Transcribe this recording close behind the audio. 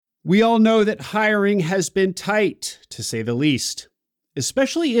We all know that hiring has been tight, to say the least,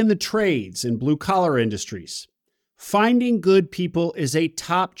 especially in the trades and blue-collar industries. Finding good people is a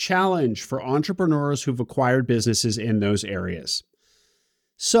top challenge for entrepreneurs who've acquired businesses in those areas.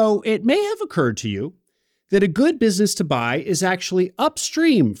 So it may have occurred to you that a good business to buy is actually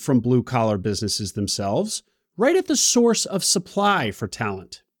upstream from blue-collar businesses themselves, right at the source of supply for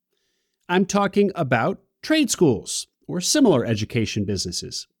talent. I'm talking about trade schools or similar education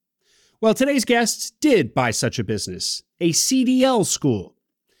businesses. Well, today's guests did buy such a business, a CDL school.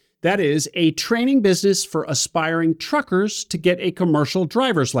 That is, a training business for aspiring truckers to get a commercial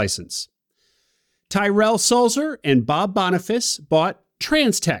driver's license. Tyrell Sulzer and Bob Boniface bought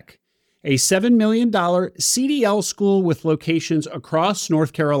TransTech, a $7 million CDL school with locations across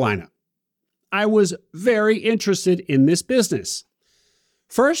North Carolina. I was very interested in this business.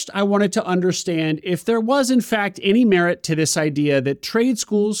 First, I wanted to understand if there was, in fact, any merit to this idea that trade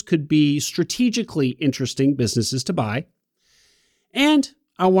schools could be strategically interesting businesses to buy. And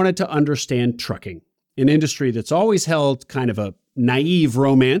I wanted to understand trucking, an industry that's always held kind of a naive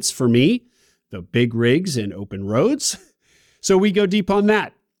romance for me, the big rigs and open roads. So we go deep on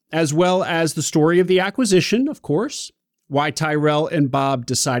that, as well as the story of the acquisition, of course, why Tyrell and Bob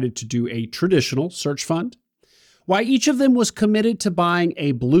decided to do a traditional search fund, why each of them was committed to buying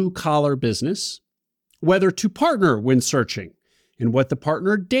a blue-collar business, whether to partner when searching, and what the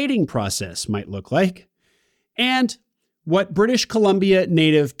partner dating process might look like, and what British Columbia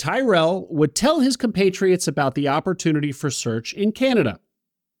native Tyrell would tell his compatriots about the opportunity for search in Canada.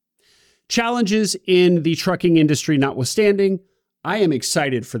 Challenges in the trucking industry notwithstanding, I am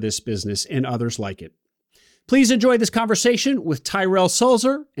excited for this business and others like it. Please enjoy this conversation with Tyrell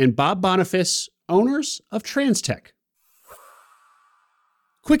Sulzer and Bob Boniface, owners of TransTech.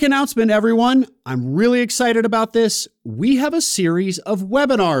 Quick announcement, everyone. I'm really excited about this. We have a series of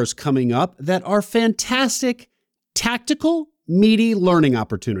webinars coming up that are fantastic, tactical, meaty learning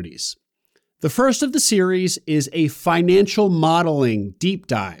opportunities. The first of the series is a financial modeling deep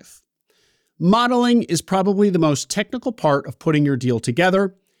dive. Modeling is probably the most technical part of putting your deal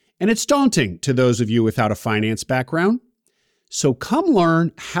together, and it's daunting to those of you without a finance background. So come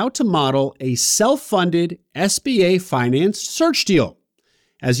learn how to model a self-funded SBA financed search deal.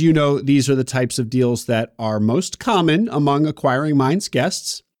 As you know, these are the types of deals that are most common among Acquiring Minds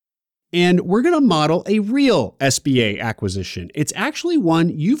guests. And we're going to model a real SBA acquisition. It's actually one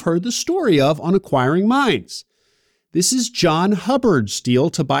you've heard the story of on Acquiring Minds. This is John Hubbard's deal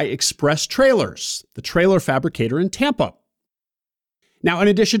to buy Express Trailers, the trailer fabricator in Tampa. Now, in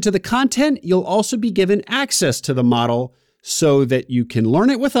addition to the content, you'll also be given access to the model so that you can learn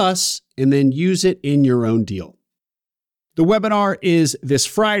it with us and then use it in your own deal. The webinar is this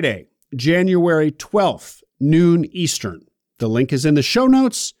Friday, January 12th, noon Eastern. The link is in the show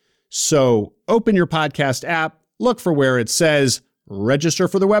notes, so open your podcast app, look for where it says register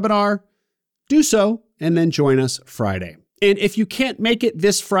for the webinar, do so, and then join us Friday. And if you can't make it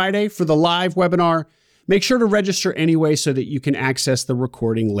this Friday for the live webinar, make sure to register anyway so that you can access the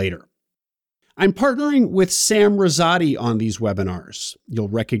recording later. I'm partnering with Sam Rosati on these webinars. You'll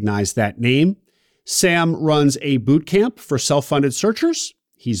recognize that name. Sam runs a boot camp for self-funded searchers.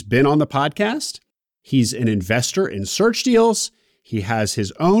 He's been on the podcast. He's an investor in search deals. He has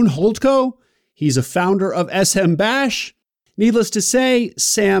his own holdco. He's a founder of SM Bash. Needless to say,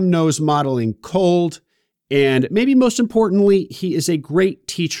 Sam knows modeling cold. And maybe most importantly, he is a great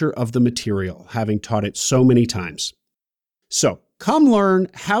teacher of the material, having taught it so many times. So come learn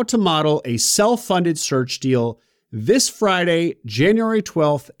how to model a self-funded search deal this Friday, January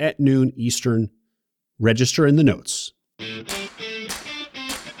 12th at noon Eastern. Register in the notes.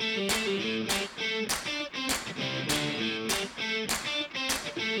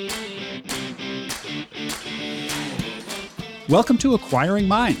 Welcome to Acquiring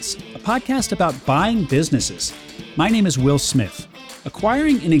Minds, a podcast about buying businesses. My name is Will Smith.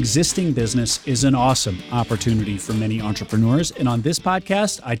 Acquiring an existing business is an awesome opportunity for many entrepreneurs, and on this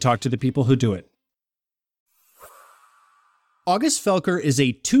podcast, I talk to the people who do it. August Felker is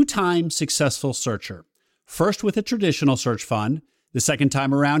a two-time successful searcher. First with a traditional search fund. The second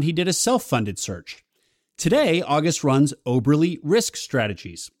time around, he did a self-funded search. Today, August runs Oberle Risk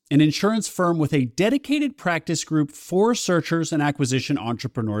Strategies, an insurance firm with a dedicated practice group for searchers and acquisition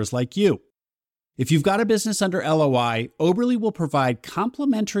entrepreneurs like you. If you've got a business under LOI, Oberle will provide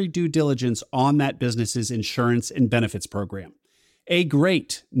complimentary due diligence on that business's insurance and benefits program. A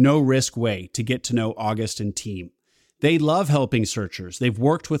great, no-risk way to get to know August and team. They love helping searchers. They've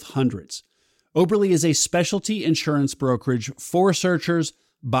worked with hundreds. Oberle is a specialty insurance brokerage for searchers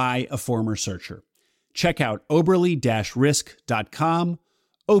by a former searcher. Check out oberle-risk.com,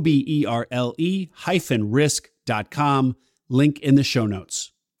 oberle-risk.com. Link in the show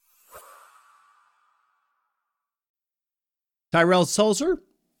notes. Tyrell Sulzer,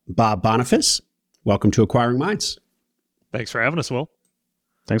 Bob Boniface, welcome to Acquiring Minds. Thanks for having us, Will.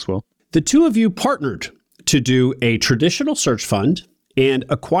 Thanks, Will. The two of you partnered to do a traditional search fund and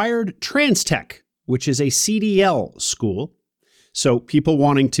acquired TransTech, which is a CDL school. So people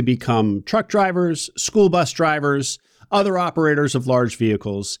wanting to become truck drivers, school bus drivers, other operators of large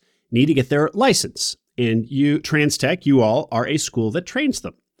vehicles need to get their license. And you, TransTech, you all are a school that trains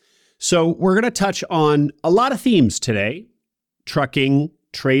them. So we're going to touch on a lot of themes today: trucking,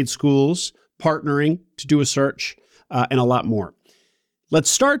 trade schools, partnering to do a search, and a lot more. Let's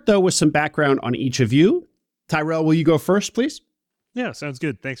start, though, with some background on each of you. Tyrell, will you go first, please? Yeah, sounds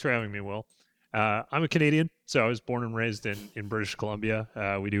good. Thanks for having me, Will. I'm a Canadian, so I was born and raised in British Columbia.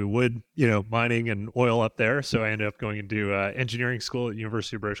 We do wood, mining and oil up there. So I ended up going into engineering school at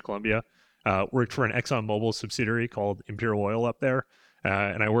University of British Columbia. Worked for an ExxonMobil subsidiary called Imperial Oil up there.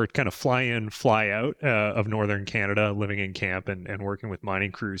 And I worked kind of fly in, fly out of northern Canada, living in camp and working with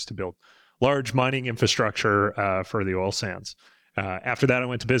mining crews to build large mining infrastructure for the oil sands. After that, I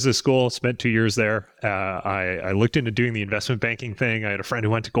went to business school, spent 2 years there. I looked into doing the investment banking thing. I had a friend who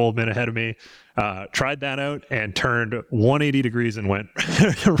went to Goldman ahead of me, tried that out and turned 180 degrees and went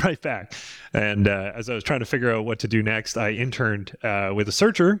right back. And as I was trying to figure out what to do next, I interned with a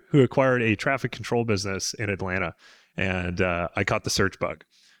searcher who acquired a traffic control business in Atlanta. And I caught the search bug.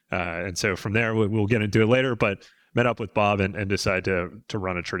 And so from there, we'll get into it later, but met up with Bob and decided to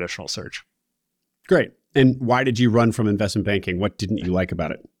run a traditional search. Great. And why did you run from investment banking? What didn't you like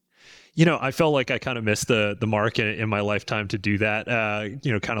about it? I felt like I kind of missed the mark in my lifetime to do that,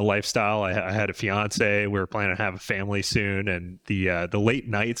 kind of lifestyle. I had a fiance. We were planning to have a family soon. And the late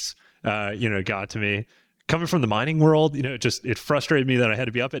nights, got to me. Coming from the mining world, it frustrated me that I had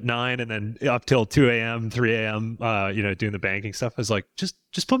to be up at 9 and then up till 2 a.m., 3 a.m., doing the banking stuff. I was like, just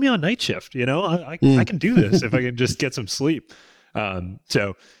put me on night shift. I can do this if I can just get some sleep.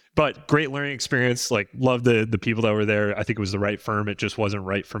 But great learning experience, loved the people that were there. I think it was the right firm. It just wasn't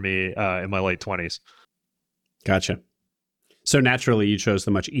right for me in my late 20s. Gotcha. So naturally, you chose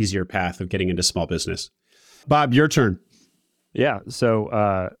the much easier path of getting into small business. Bob, your turn. Yeah. So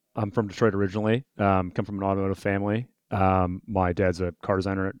I'm from Detroit originally, come from an automotive family. My dad's a car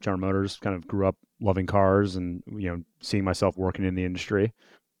designer at General Motors, kind of grew up loving cars and, seeing myself working in the industry.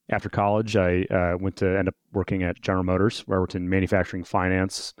 After college, I went to end up working at General Motors, where I worked in manufacturing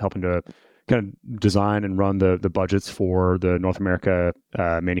finance, helping to kind of design and run the budgets for the North America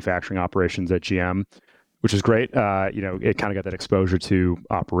manufacturing operations at GM, which is great. It kind of got that exposure to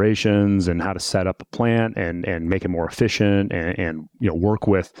operations and how to set up a plant and make it more efficient and work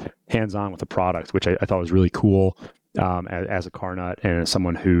with hands-on with the product, which I thought was really cool as a car nut and as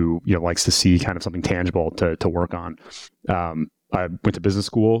someone who likes to see kind of something tangible to work on. I went to business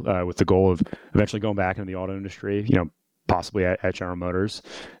school with the goal of eventually going back into the auto industry, possibly at General Motors.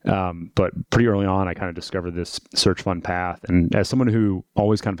 But pretty early on, I kind of discovered this search fund path. And as someone who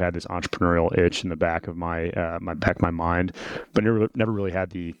always kind of had this entrepreneurial itch in the back of my mind, but never really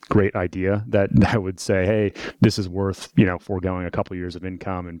had the great idea that I would say, hey, this is worth, foregoing a couple of years of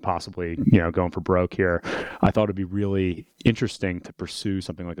income and possibly, going for broke here. I thought it'd be really interesting to pursue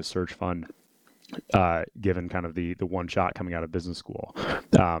something like a search fund, given kind of the one shot coming out of business school.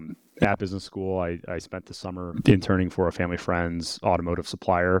 At business school, I spent the summer interning for a family friend's automotive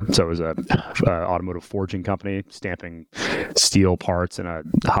supplier. So it was a automotive forging company, stamping steel parts in a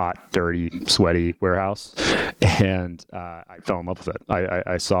hot, dirty, sweaty warehouse. And I fell in love with it.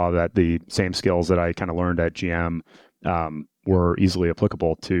 I saw that the same skills that I kind of learned at GM were easily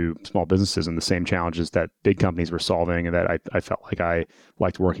applicable to small businesses, and the same challenges that big companies were solving and that I felt like I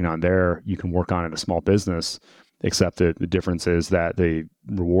liked working on there, you can work on in a small business, except the difference is that the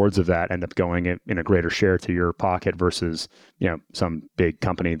rewards of that end up going in a greater share to your pocket versus, some big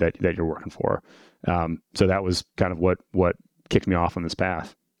company that you're working for. So that was kind of what kicked me off on this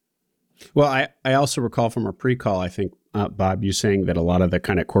path. Well, I also recall from our pre-call, I think, Bob, you saying that a lot of the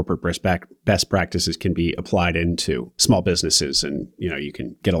kind of corporate best practices can be applied into small businesses, and you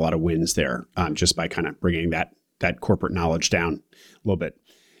can get a lot of wins there just by kind of bringing that corporate knowledge down a little bit.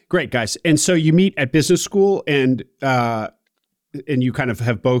 Great, guys. And so you meet at business school, and you kind of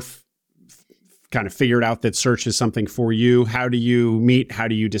have both kind of figured out that search is something for you. How do you meet? How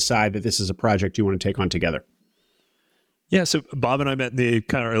do you decide that this is a project you want to take on together? Yeah, so Bob and I met in the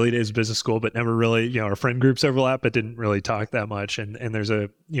kind of early days of business school, but never really, our friend groups overlap, but didn't really talk that much. And there's a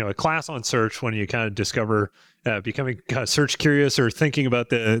class on search when you kind of discover becoming kind of search curious or thinking about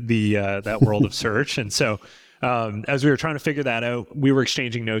the that world of search. And so as we were trying to figure that out, we were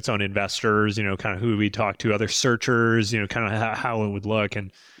exchanging notes on investors, kind of who we talked to, other searchers, kind of how it would look.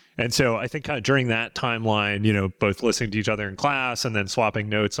 And so I think kind of during that timeline, both listening to each other in class and then swapping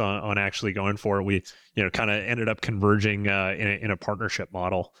notes on actually going for it, we, kind of ended up converging in a partnership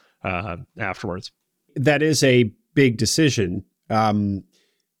model afterwards. That is a big decision.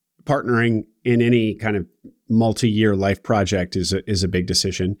 Partnering in any kind of multi-year life project is a big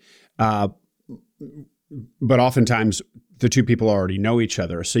decision. But oftentimes the two people already know each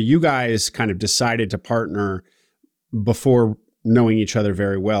other. So you guys kind of decided to partner before knowing each other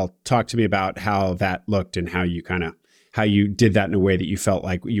very well. Talk to me about how that looked and how you did that in a way that you felt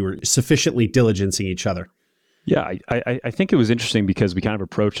like you were sufficiently diligencing each other. Yeah, I think it was interesting because we kind of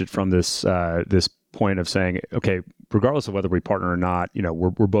approached it from this point of saying, okay, regardless of whether we partner or not,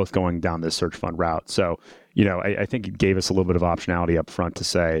 we're both going down this search fund route. So, I think it gave us a little bit of optionality up front to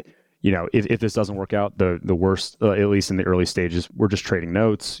say, if this doesn't work out, the worst, at least in the early stages, we're just trading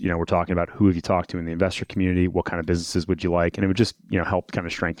notes. We're talking about who have you talked to in the investor community, what kind of businesses would you like, and it would just help kind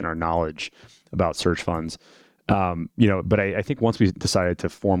of strengthen our knowledge about search funds. But I think once we decided to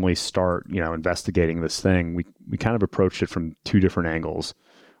formally start, investigating this thing, we kind of approached it from two different angles.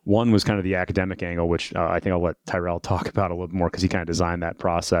 One was kind of the academic angle, which I think I'll let Tyrell talk about a little more because he kind of designed that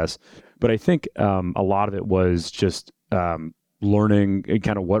process. But I think a lot of it was just learning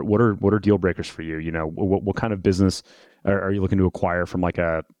kind of what are deal breakers for you. What kind of business are you looking to acquire from like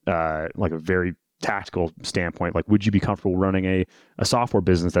a very tactical standpoint? Like, would you be comfortable running a software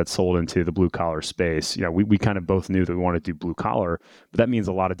business that's sold into the blue collar space? We kind of both knew that we wanted to do blue collar, but that means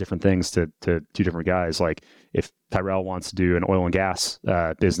a lot of different things to two different guys. Like if Tyrell wants to do an oil and gas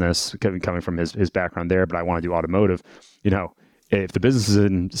business coming from his background there, but I want to do automotive, if the business is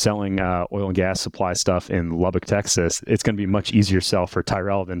in selling oil and gas supply stuff in Lubbock, Texas, it's going to be much easier sell for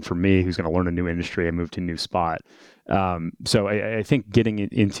Tyrell than for me, who's going to learn a new industry and move to a new spot. So I think getting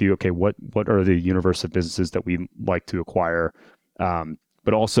into, okay, what are the universe of businesses that we like to acquire,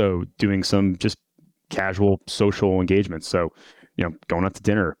 but also doing some just casual social engagements. So, going out to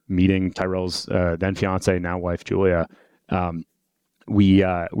dinner, meeting Tyrell's then fiance, now wife, Julia. We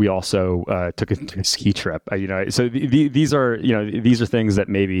also took a ski trip. So these are things that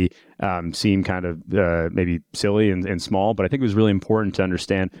maybe seem kind of maybe silly and small, but I think it was really important to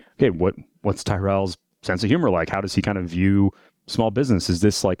understand. Okay, what's Tyrell's sense of humor like? How does he kind of view small business? Is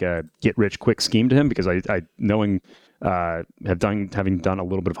this like a get rich quick scheme to him? Because I knowing having done a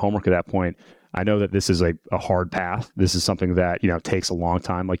little bit of homework at that point, I know that this is a hard path. This is something that takes a long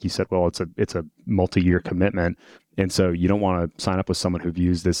time. Like you said, well, it's a multi-year commitment. And so you don't want to sign up with someone who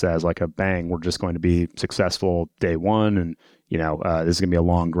views this as like a bang, we're just going to be successful day one. And, this is going to be a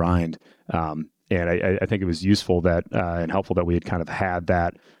long grind. And I think it was useful that and helpful that we had kind of had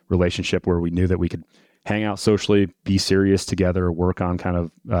that relationship where we knew that we could hang out socially, be serious together, work on kind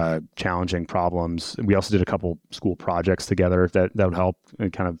of challenging problems. We also did a couple school projects together that would help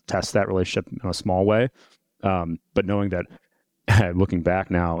and kind of test that relationship in a small way. But knowing that looking back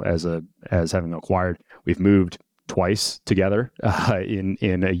now as having acquired, we've moved twice together in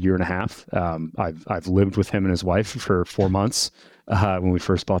a year and a half. I've lived with him and his wife for 4 months when we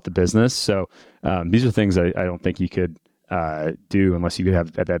first bought the business. So these are things I don't think you could do unless you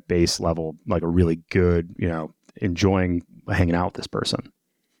have at that base level like a really good, enjoying hanging out with this person.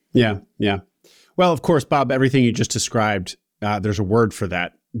 Yeah. Well, of course, Bob, everything you just described, there's a word for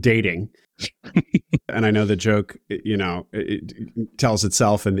that: dating. And I know the joke, it tells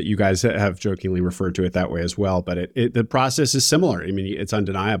itself, and that you guys have jokingly referred to it that way as well. But the process is similar. I mean, it's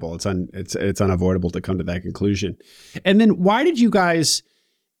undeniable. It's unavoidable to come to that conclusion. And then, why did you guys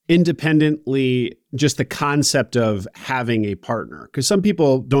independently, just the concept of having a partner? Because some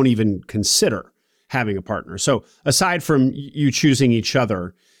people don't even consider having a partner. So aside from you choosing each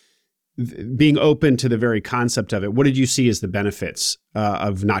other, being open to the very concept of it, what did you see as the benefits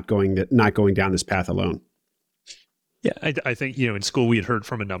of not going down this path alone? Yeah, I think, in school we had heard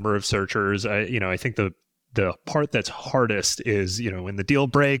from a number of searchers. I think the part that's hardest is, when the deal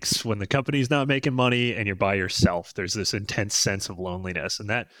breaks, when the company's not making money and you're by yourself, there's this intense sense of loneliness. And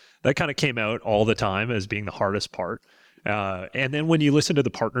that kind of came out all the time as being the hardest part. And then when you listen to the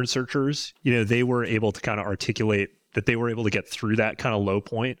partner searchers, they were able to kind of articulate that they were able to get through that kind of low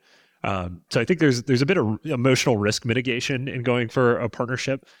point. So I think there's a bit of emotional risk mitigation in going for a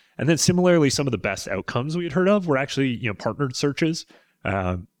partnership. And then similarly, some of the best outcomes we had heard of were actually, partnered searches.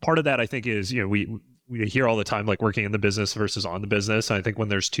 Part of that, I think, is, we hear all the time, like working in the business versus on the business. And I think when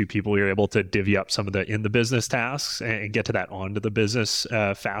there's two people, you're able to divvy up some of the in the business tasks and get to that onto the business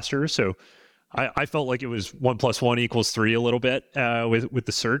faster. So I felt like it was 1 + 1 = 3 a little bit with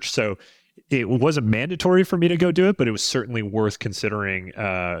the search. So it wasn't mandatory for me to go do it, but it was certainly worth considering,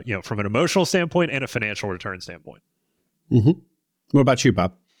 from an emotional standpoint and a financial return standpoint. Mm-hmm. What about you,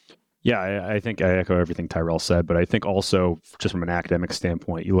 Bob? Yeah, I think I echo everything Tyrell said, but I think also just from an academic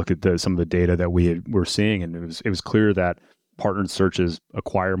standpoint, you look at some of the data that were seeing, and it was clear that partnered searches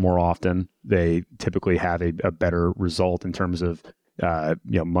acquire more often. They typically have a better result in terms of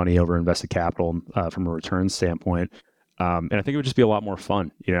money over invested capital from a return standpoint. And I think it would just be a lot more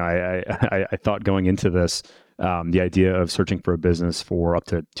fun. I thought going into this, the idea of searching for a business for up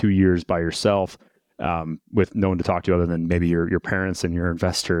to 2 years by yourself, with no one to talk to other than maybe your parents and your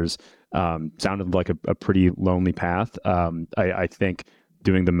investors, sounded like a pretty lonely path. I think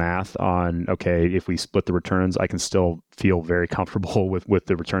doing the math on, okay, if we split the returns, I can still feel very comfortable with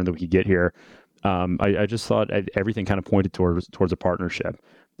the return that we could get here. I just thought everything kind of pointed towards a partnership.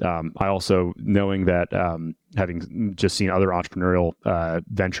 I also, knowing that, having just seen other entrepreneurial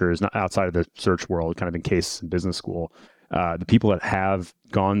ventures not outside of the search world, kind of in case business school, the people that have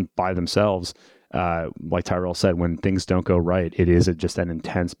gone by themselves, like Tyrell said, when things don't go right, it is just an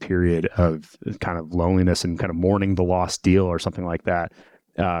intense period of kind of loneliness and kind of mourning the lost deal or something like that.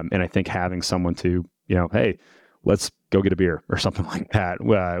 And I think having someone to, hey, let's go get a beer or something like that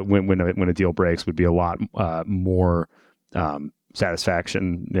when a deal breaks would be a lot more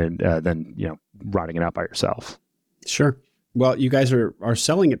satisfaction than riding it out by yourself. Sure. Well, you guys are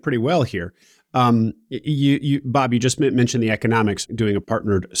selling it pretty well here. Bob, you just mentioned the economics. Doing a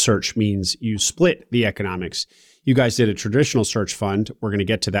partnered search means you split the economics. You guys did a traditional search fund. We're going to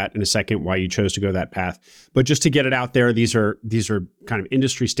get to that in a second, why you chose to go that path. But just to get it out there, these are kind of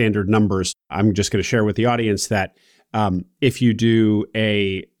industry standard numbers. I'm just going to share with the audience that if you do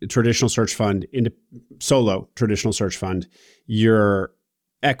a traditional search fund, solo traditional search fund, your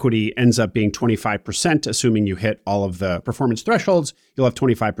equity ends up being 25%, assuming you hit all of the performance thresholds. You'll have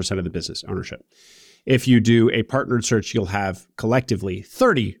 25% of the business ownership. If you do a partnered search, you'll have collectively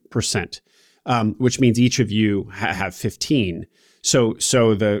 30%, which means each of you have 15. So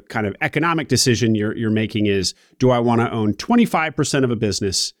the kind of economic decision you're making is, do I want to own 25% of a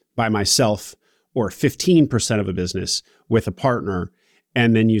business by myself or 15% of a business with a partner?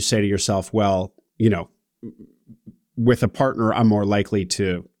 And then you say to yourself, well, with a partner, I'm more likely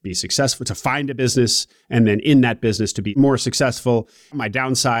to be successful, to find a business, and then in that business to be more successful. My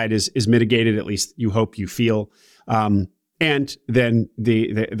downside is mitigated, at least you hope you feel. And then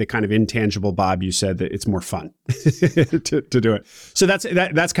the kind of intangible, Bob, you said that it's more fun to do it. So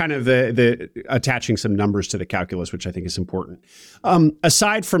that's kind of the attaching some numbers to the calculus, which I think is important.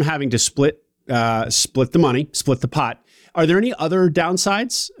 Aside from having to split the money, split the pot, are there any other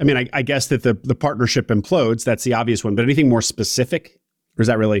downsides? I mean, I guess that the partnership implodes. That's the obvious one. But anything more specific? Or is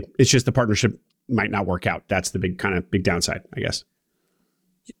that really, it's just the partnership might not work out? That's the big downside, I guess.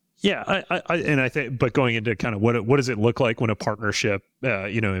 Yeah, I think, but going into kind of what does it look like when a partnership,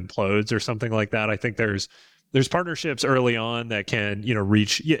 implodes or something like that? I think there's partnerships early on that can,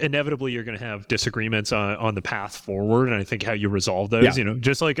 reach, inevitably you're going to have disagreements on the path forward. And I think how you resolve those,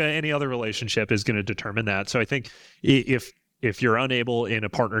 just like any other relationship is going to determine that. So I think if you're unable in a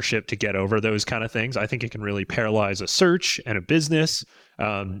partnership to get over those kind of things, I think it can really paralyze a search and a business.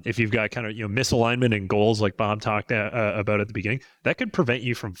 If you've got kind of misalignment in goals, like Bob talked about at the beginning, that could prevent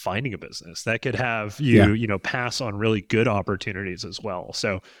you from finding a business. That could have you pass on really good opportunities as well.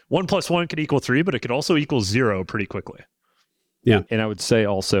 So 1 + 1 could equal 3, but it could also equal 0 pretty quickly. Yeah, and I would say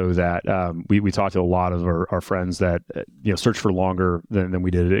also that we talked to a lot of our friends that searched for longer than we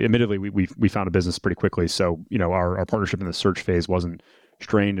did. Admittedly, we found a business pretty quickly, so our partnership in the search phase wasn't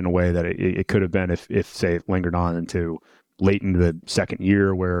strained in a way that it could have been if say it lingered on into late into the second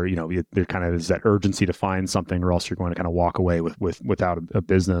year, where there kind of is that urgency to find something, or else you're going to kind of walk away without a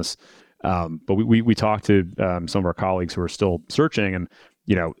business. But we talked to some of our colleagues who are still searching, and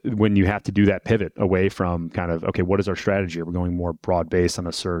when you have to do that pivot away from kind of, okay, what is our strategy? Are we going more broad-based on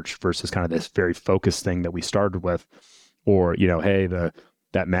a search versus kind of this very focused thing that we started with? Or, hey,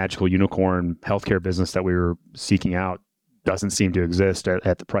 that magical unicorn healthcare business that we were seeking out doesn't seem to exist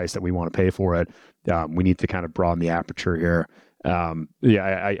at the price that we want to pay for it. We need to kind of broaden the aperture here.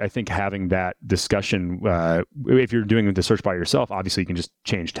 I think having that discussion, if you're doing the search by yourself, obviously you can just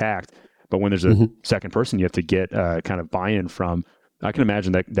change tact. But when there's a second person, you have to get kind of buy-in from. I can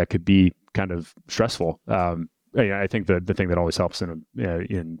imagine that could be kind of stressful. I think the thing that always helps and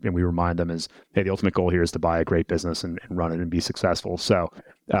we remind them is, hey, the ultimate goal here is to buy a great business and run it and be successful. So,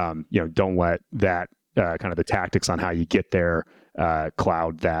 don't let that kind of the tactics on how you get there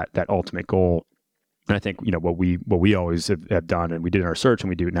cloud that ultimate goal. And I think, what we always have done, and we did in our search, and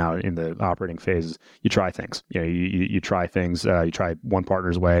we do it now in the operating phase, is you try things. You try things. You try one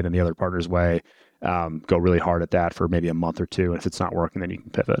partner's way, then the other partner's way. Go really hard at that for maybe a month or two, and if it's not working, then you can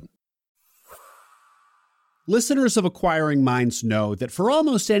pivot. Listeners of Acquiring Minds know that for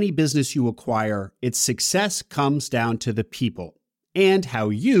almost any business you acquire, its success comes down to the people and how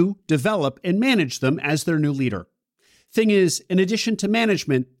you develop and manage them as their new leader. Thing is, in addition to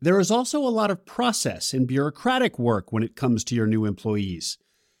management, there is also a lot of process and bureaucratic work when it comes to your new employees.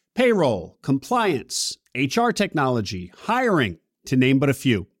 Payroll, compliance, HR technology, hiring, to name but a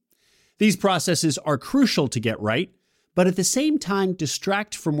few. These processes are crucial to get right, but at the same time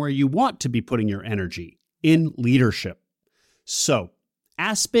distract from where you want to be putting your energy, in leadership. So,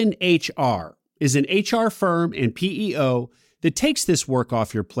 Aspen HR is an HR firm and PEO that takes this work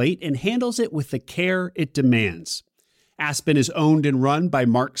off your plate and handles it with the care it demands. Aspen is owned and run by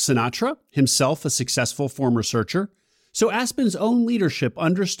Mark Sinatra, himself a successful former searcher. So Aspen's own leadership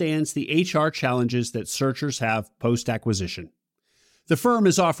understands the HR challenges that searchers have post-acquisition. The firm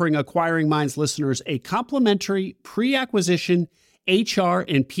is offering Acquiring Minds listeners a complimentary pre-acquisition HR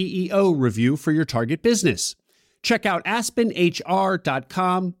and PEO review for your target business. Check out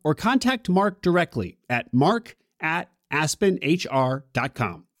aspenhr.com or contact Mark directly at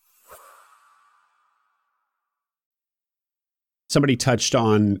mark@aspenhr.com. Somebody touched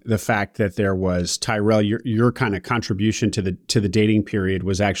on the fact that there was, Tyrell, your kind of contribution to the dating period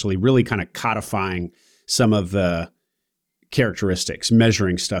was actually really kind of codifying some of the characteristics,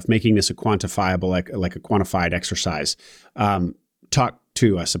 measuring stuff, making this a quantifiable, like a quantified exercise. Talk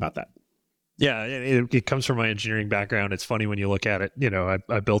to us about that. Yeah, it comes from my engineering background. It's funny when you look at it,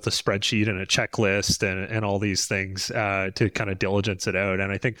 I built a spreadsheet and a checklist and all these things to kind of diligence it out. And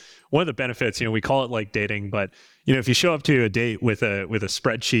I think one of the benefits, we call it like dating, but if you show up to a date with a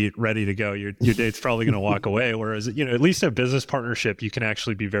spreadsheet ready to go, your date's probably going to walk away. Whereas, at least in a business partnership, you can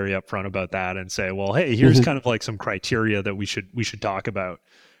actually be very upfront about that and say, well, hey, here's kind of like some criteria that we should talk about.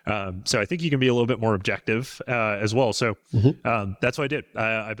 So I think you can be a little bit more objective as well. So that's what I did.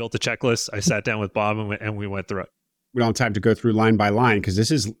 I built a checklist. I sat down with Bob and we went through it. We don't have time to go through line by line because this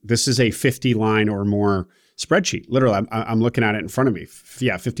is a 50 line or more spreadsheet. Literally, I'm looking at it in front of me.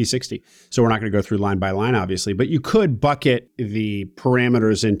 50, 60. So we're not going to go through line by line, obviously, but you could bucket the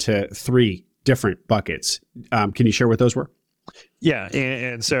parameters into 3 different buckets. Can you share what those were? Yeah,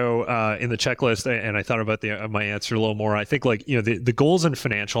 and so in the checklist, and I thought about my answer a little more. I think the goals and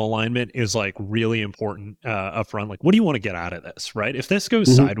financial alignment is like really important upfront. Like, what do you want to get out of this, right? If this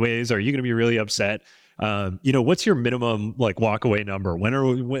goes sideways, are you going to be really upset? What's your minimum walk away number?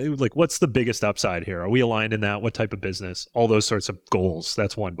 What's the biggest upside here? Are we aligned in that? What type of business? All those sorts of goals.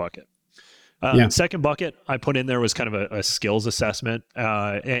 That's one bucket. Second bucket I put in there was kind of a skills assessment.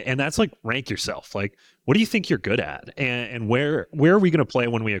 And that's rank yourself. What do you think you're good at? And where are we going to play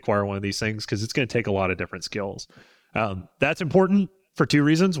when we acquire one of these things? Because it's going to take a lot of different skills. That's important for 2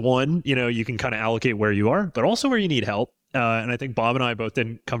 reasons. One, you can kind of allocate where you are, but also where you need help. And I think Bob and I both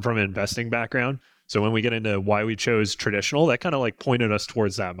didn't come from an investing background. So when we get into why we chose traditional, that kind of pointed us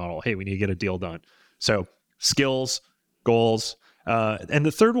towards that model. Hey, we need to get a deal done. So skills, goals. And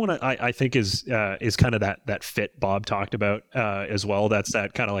the third one I think is kind of that fit Bob talked about as well. That's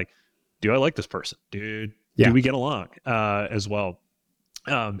that kind of do I like this person? Do we get along as well?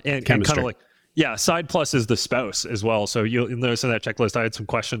 And kind of side plus is the spouse as well. So you'll notice in that checklist, I had some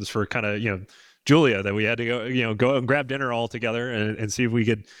questions for kind of, Julia, that we had to go and grab dinner all together and see if we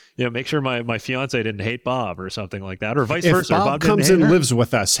could, make sure my fiance didn't hate Bob or something like that, or vice versa. If Bob comes and lives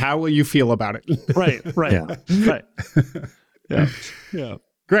with us, how will you feel about it? Right. Yeah. Right. Yeah.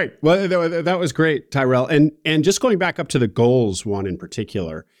 Great. Well, that was great, Tyrell. And just going back up to the goals one in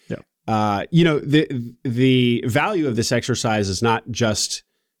particular, the value of this exercise is not just,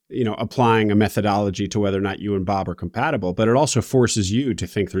 applying a methodology to whether or not you and Bob are compatible, but it also forces you to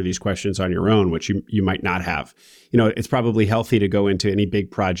think through these questions on your own, which you might not have. It's probably healthy to go into any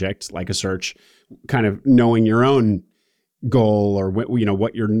big project like a search, kind of knowing your own goal or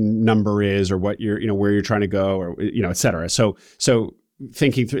what your number is or what where you're trying to go or et cetera. So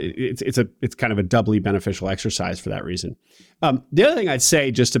thinking through it's kind of a doubly beneficial exercise for that reason. The other thing I'd say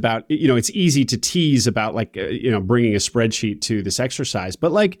just about it's easy to tease about bringing a spreadsheet to this exercise,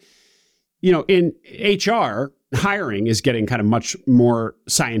 but in HR, hiring is getting kind of much more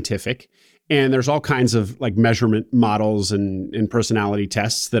scientific, and there's all kinds of measurement models and personality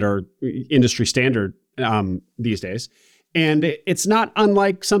tests that are industry standard these days. And it's not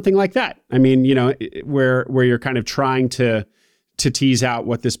unlike something like that. I mean, where you're kind of trying to to tease out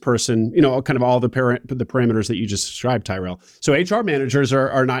what this person, kind of all the parameters that you just described, Tyrell. So HR managers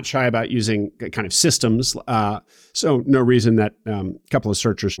are not shy about using kind of systems. So no reason that a couple of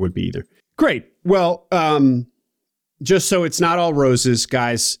searchers would be either. Great. Well, just so it's not all roses,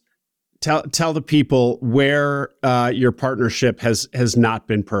 guys, tell the people where your partnership has not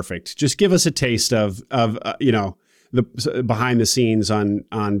been perfect. Just give us a taste of the behind the scenes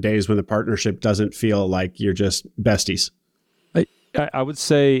on days when the partnership doesn't feel like you're just besties. I would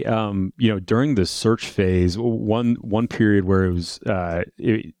say, during the search phase, one period where it was, I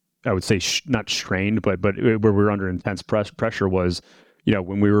would say not strained, but where we were under intense pressure was,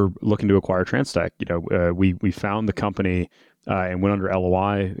 when we were looking to acquire TransTech. We found the company and went under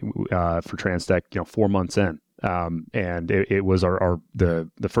LOI for TransTech, 4 months in, and it was the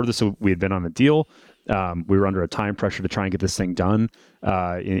furthest we had been on the deal. We were under a time pressure to try and get this thing done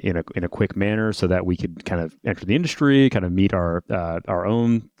in a quick manner so that we could kind of enter the industry, kind of meet our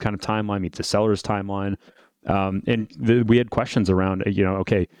own kind of timeline, meet the seller's timeline. We had questions around,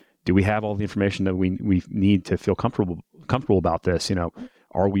 okay, do we have all the information that we need to feel comfortable about this?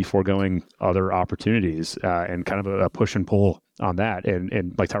 Are we foregoing other opportunities, and kind of a push and pull on that?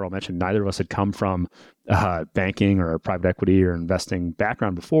 And like Tyrell mentioned, neither of us had come from banking or private equity or investing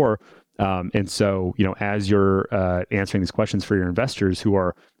background before. And so, as you're answering these questions for your investors who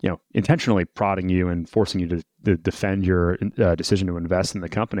are, intentionally prodding you and forcing you to defend your decision to invest in the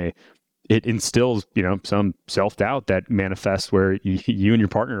company, it instills, some self-doubt that manifests where you and your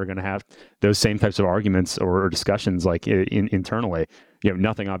partner are going to have those same types of arguments or discussions like internally.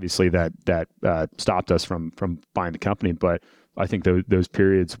 Nothing obviously that stopped us from buying the company, but I think those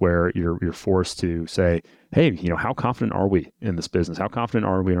periods where you're forced to say, hey, how confident are we in this business? How confident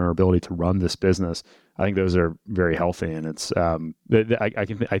are we in our ability to run this business? I think those are very healthy, and it's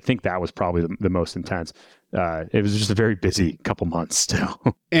I think that was probably the most intense. It was just a very busy couple months too.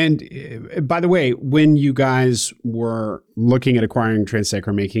 And by the way, when you guys were looking at acquiring TransTech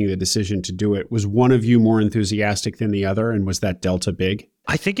or making the decision to do it, was one of you more enthusiastic than the other, and was that delta big?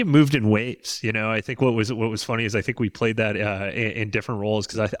 I think it moved in waves. I think what was funny is I think we played that in different roles,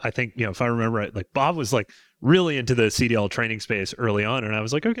 because I think, if I remember right, like Bob was like really into the CDL training space early on, and I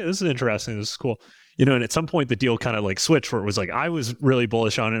was like, okay, this is interesting, this is cool. And at some point the deal kind of like switched, where it was like I was really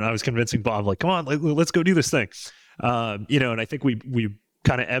bullish on it, and I was convincing Bob, like, come on, let's go do this thing. And I think we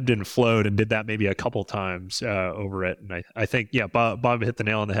kind of ebbed and flowed and did that maybe a couple times over it. And I think, Bob hit the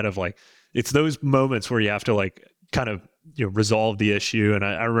nail on the head of like, it's those moments where you have to like kind of resolve the issue. And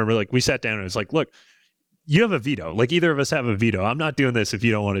I remember like we sat down and it was like, look, you have a veto. Like either of us have a veto. I'm not doing this if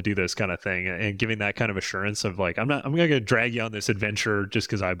you don't want to do this, kind of thing. And giving that kind of assurance of like, I'm going to drag you on this adventure just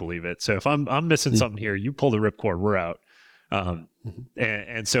because I believe it. So if I'm missing something here, you pull the ripcord, we're out.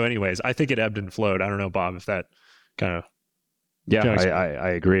 And so anyways, I think it ebbed and flowed. I don't know, Bob, if that kind of. Yeah, I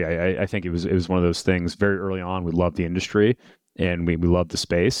agree. I think it was one of those things very early on. We loved the industry and we loved the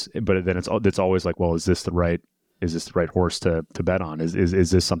space, but then it's always like, well, is this the right horse to bet on?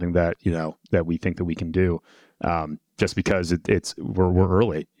 Is this something that, that we think that we can do? Just because we're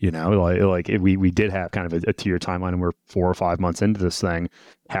early, we did have kind of a 2-year timeline, and we're 4 or 5 months into this thing.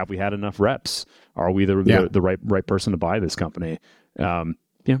 Have we had enough reps? Are we the right person to buy this company?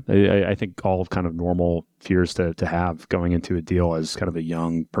 I think all of kind of normal fears to have going into a deal as kind of a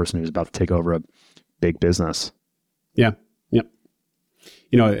young person who's about to take over a big business. Yeah. Yep.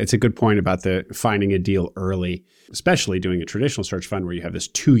 It's a good point about the finding a deal early, especially doing a traditional search fund where you have this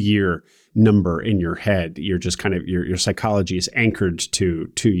 2-year number in your head. You're just kind of, your psychology is anchored to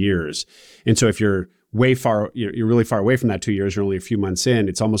 2 years. And so if you're you're really far away from that 2 years, you're only a few months in,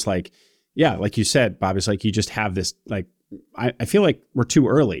 it's almost like, like you said, Bob, it's like you just have this, like, I feel like we're too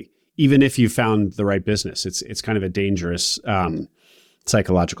early, even if you found the right business. It's kind of a dangerous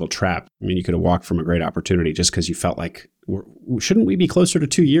psychological trap. I mean, you could have walked from a great opportunity just because you felt like, shouldn't we be closer to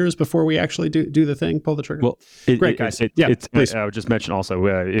 2 years before we actually do the thing, pull the trigger? Well, great, guys. Please. I would just mention also,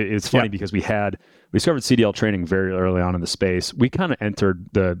 it's funny because we discovered CDL training very early on in the space. We kind of entered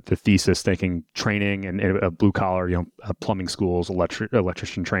the thesis thinking training and blue collar, plumbing schools,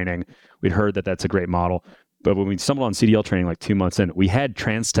 electrician training. We'd heard that that's a great model. But when we stumbled on CDL training like 2 months in, we had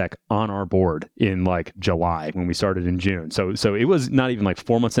TransTech on our board in like July when we started in June. So it was not even like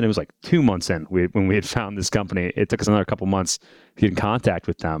 4 months in, it was like 2 months in when we had found this company. It took us another couple months to get in contact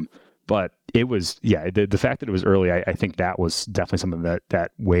with them. But it was, the fact that it was early, I think that was definitely something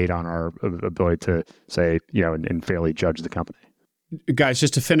that weighed on our ability to say, and fairly judge the company. Guys,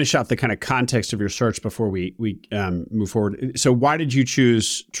 just to finish out the kind of context of your search before we move forward. So why did you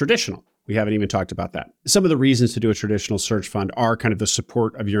choose traditional? We haven't even talked about that. Some of the reasons to do a traditional search fund are kind of the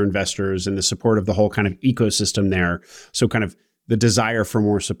support of your investors and the support of the whole kind of ecosystem there. So kind of the desire for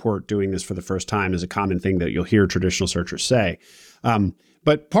more support doing this for the first time is a common thing that you'll hear traditional searchers say.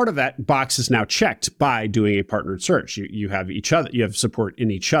 But part of that box is now checked by doing a partnered search. You have each other, you have support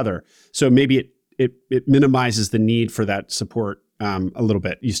in each other. So maybe it minimizes the need for that support a little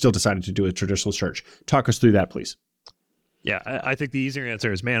bit. You still decided to do a traditional search. Talk us through that, please. Yeah, I think the easier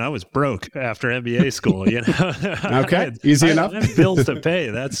answer is, man, I was broke after MBA school. Okay, easy enough. I had bills to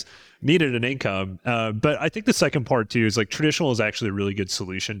pay. That's needed an income. But I think the second part too is like traditional is actually a really good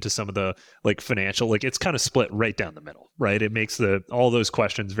solution to some of the like financial, like it's kind of split right down the middle, right? It makes all those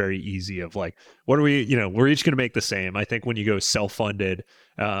questions very easy of like, what are we, we're each going to make the same. I think when you go self-funded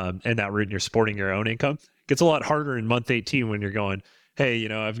and that you're supporting your own income, it gets a lot harder in month 18 when you're going, hey,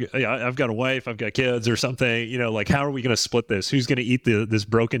 I've got a wife, I've got kids or something, like how are we going to split this? Who's going to eat this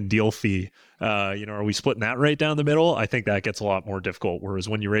broken deal fee? Are we splitting that right down the middle? I think that gets a lot more difficult. Whereas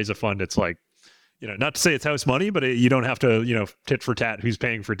when you raise a fund, it's like, not to say it's house money, but you don't have to, tit for tat who's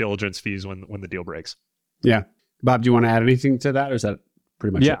paying for diligence fees when the deal breaks. Yeah. Bob, do you want to add anything to that, or is that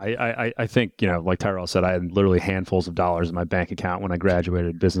pretty much it? I think, like Tyrell said, I had literally handfuls of dollars in my bank account when I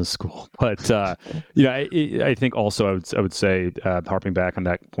graduated business school. But, I think also I would say, harping back on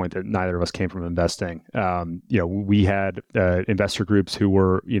that point that neither of us came from investing, we had investor groups who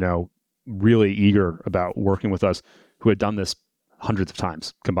were, really eager about working with us, who had done this hundreds of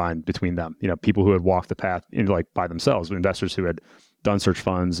times combined between them, people who had walked the path by themselves, investors who had done search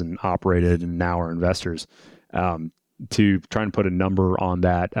funds and operated and now are investors. To try and put a number on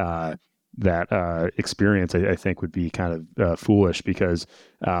that experience, I think would be kind of foolish, because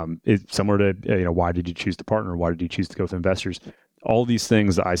it's similar to why did you choose to partner? Why did you choose to go with investors? All these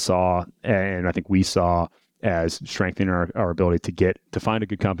things I saw, and I think we saw, as strengthening our ability to find a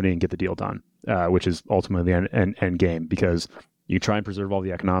good company and get the deal done, which is ultimately the end game, because you try and preserve all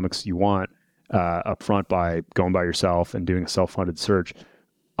the economics you want up front by going by yourself and doing a self-funded search.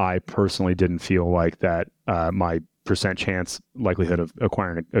 I personally didn't feel like that my percent chance likelihood of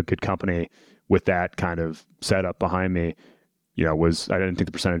acquiring a good company with that kind of setup behind me, I didn't think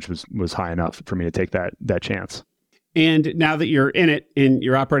the percentage was high enough for me to take that chance. And now that you're in it and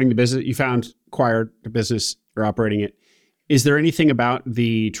you're operating the business, you acquired the business, you're operating it. Is there anything about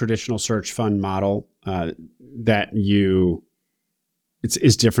the traditional search fund model that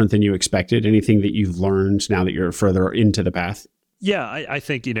is different than you expected? Anything that you've learned now that you're further into the path? Yeah, I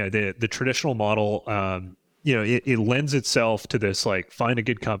think, the traditional model, it lends itself to this, like, find a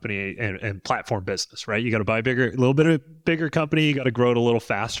good company and platform business, right? You got to buy a little bit of bigger company. You got to grow it a little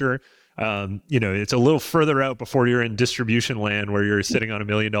faster. It's a little further out before you're in distribution land where you're sitting on $1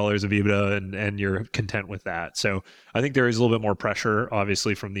 million of EBITDA and you're content with that. So I think there is a little bit more pressure,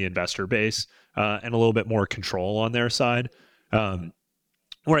 obviously, from the investor base and a little bit more control on their side.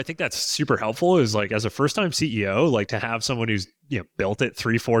 Where I think that's super helpful is, like, as a first-time CEO, like, to have someone who's built it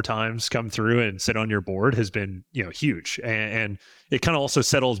 3-4 times come through and sit on your board has been huge, and it kind of also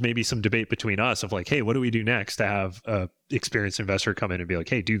settles maybe some debate between us of like, hey, what do we do next, to have a experienced investor come in and be like,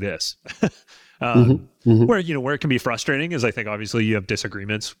 hey, do this. Where it can be frustrating is, I think, obviously you have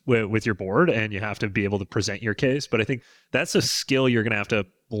disagreements with your board and you have to be able to present your case, but I think that's a skill you're going to have to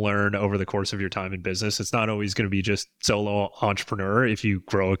learn over the course of your time in business. It's not always going to be just solo entrepreneur. If you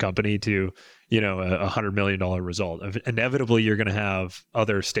grow a company to $100 million result, inevitably you're going to have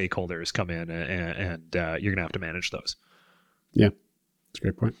other stakeholders come in and you're going to have to manage those. Yeah, that's a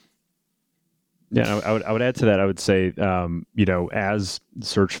great point. Yeah, I would add to that. I would say, as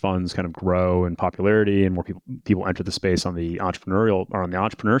search funds kind of grow in popularity and more people enter the space on the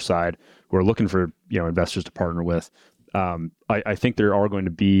entrepreneur side, who are looking for investors to partner with, I think there are going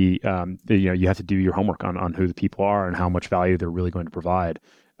to be you have to do your homework on who the people are and how much value they're really going to provide.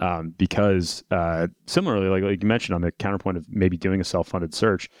 Because similarly, like you mentioned, on the counterpoint of maybe doing a self-funded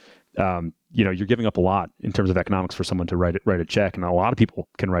search, you're giving up a lot in terms of economics for someone to write a check, and a lot of people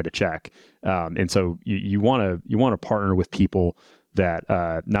can write a check. And so you want to partner with people that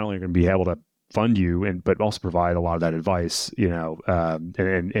not only are going to be able to fund you, but also provide a lot of that advice,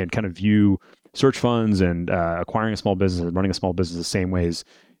 and kind of view search funds and acquiring a small business and running a small business the same ways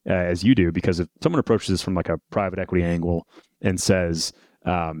as you do. Because if someone approaches this from like a private equity angle and says,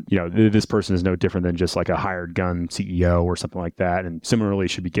 this person is no different than just like a hired gun CEO or something like that, and similarly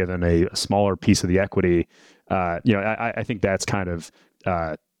should be given a smaller piece of the equity, I think that's kind of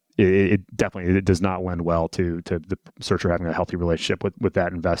it definitely does not lend well to the searcher having a healthy relationship with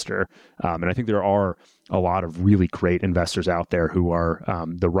that investor. And I think there are a lot of really great investors out there who are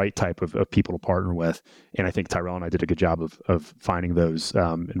the right type of people to partner with. And I think Tyrell and I did a good job of finding those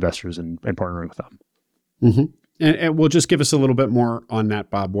investors and partnering with them. Mm-hmm. And we'll just give us a little bit more on that,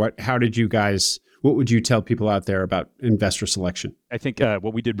 Bob. How did you guys, What would you tell people out there about investor selection? I think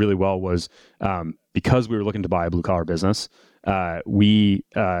what we did really well was because we were looking to buy a blue collar business, we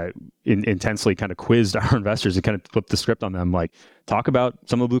intensely kind of quizzed our investors and kind of flipped the script on them. Like, talk about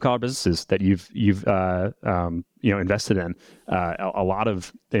some of the blue collar businesses that you've invested in. A lot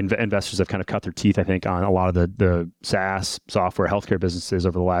of investors have kind of cut their teeth, I think, on a lot of the SaaS software healthcare businesses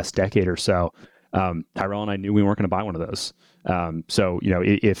over the last decade or so. Tyrell and I knew we weren't going to buy one of those. So,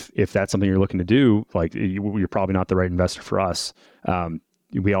 if that's something you're looking to do, like, you're probably not the right investor for us.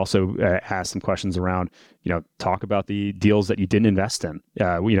 We also asked some questions around, talk about the deals that you didn't invest in.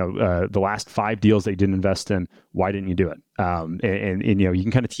 The last 5 deals that you didn't invest in, why didn't you do it? And you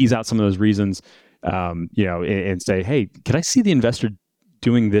can kind of tease out some of those reasons, and say, hey, can I see the investor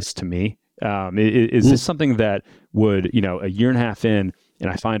doing this to me? Is this something that would, a year and a half in, and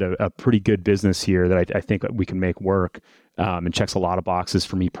I find a pretty good business here that I think we can make work, and checks a lot of boxes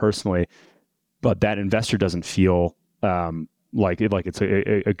for me personally, but that investor doesn't feel like it's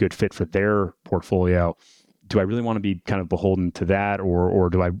a good fit for their portfolio. Do I really want to be kind of beholden to that, or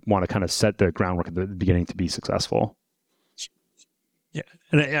do I want to kind of set the groundwork at the beginning to be successful? Yeah.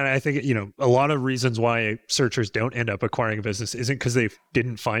 And I think, a lot of reasons why searchers don't end up acquiring a business isn't because they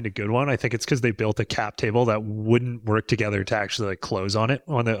didn't find a good one. I think it's because they built a cap table that wouldn't work together to actually close on it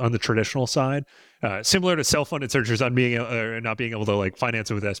on the traditional side. Similar to self-funded searchers on not being able to finance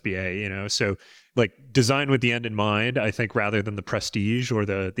it with SBA, so design with the end in mind, I think, rather than the prestige or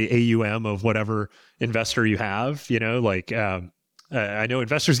the AUM of whatever investor you have, I know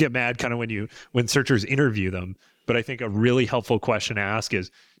investors get mad kind of when searchers interview them. But I think a really helpful question to ask is,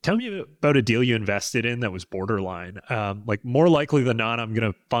 tell me about a deal you invested in that was borderline. More likely than not, I'm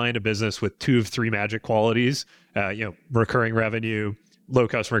going to find a business with 2 of 3 magic qualities, recurring revenue, low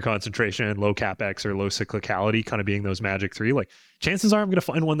customer concentration, low CapEx, or low cyclicality, kind of being those magic 3. Chances are I'm going to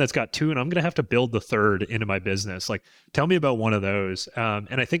find one that's got 2, and I'm going to have to build the 3rd into my business. Tell me about one of those.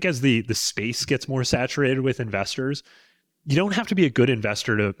 And I think as the space gets more saturated with investors, you don't have to be a good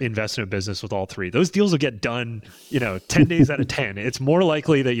investor to invest in a business with all 3. Those deals will get done, 10 days out of 10. It's more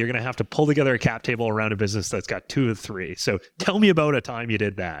likely that you're going to have to pull together a cap table around a business that's got 2 of 3. So tell me about a time you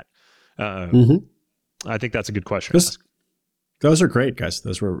did that. I think that's a good question to ask. Those are great, guys.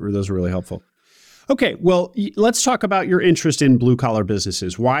 Those were really helpful. Okay, well, let's talk about your interest in blue collar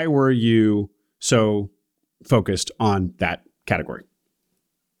businesses. Why were you so focused on that category?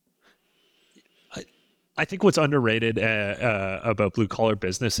 I think what's underrated about blue collar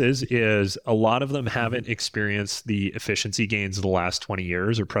businesses is a lot of them haven't experienced the efficiency gains of the last 20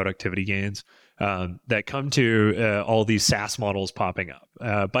 years or productivity gains that come to all these SaaS models popping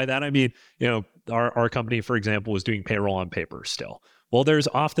up. By that, I mean, our company, for example, was doing payroll on paper still. Well, there's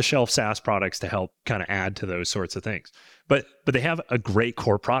off-the-shelf SaaS products to help kind of add to those sorts of things. But they have a great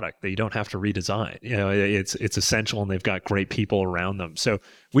core product that you don't have to redesign. It's essential, and they've got great people around them. So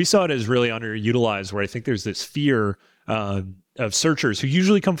we saw it as really underutilized, where I think there's this fear of searchers who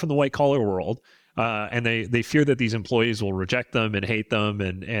usually come from the white-collar world, and they fear that these employees will reject them and hate them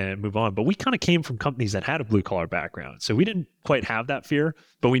and move on. But we kind of came from companies that had a blue-collar background. So we didn't quite have that fear,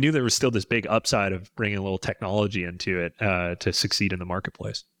 but we knew there was still this big upside of bringing a little technology into it to succeed in the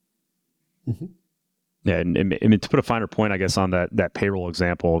marketplace. Mm-hmm. Yeah, and to put a finer point, I guess, on that payroll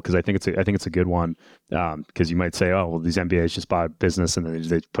example, because I think it's a good one. Because you might say, oh, well, these MBAs just buy a business and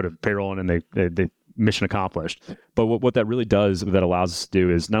they put a payroll in and they mission accomplished. But what that really does, that allows us to do,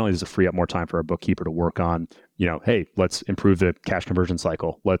 is not only does it free up more time for a bookkeeper to work on, hey, let's improve the cash conversion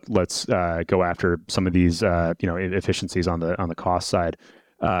cycle. Let's go after some of these efficiencies on the cost side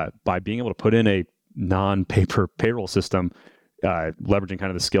by being able to put in a non-paper payroll system. Leveraging kind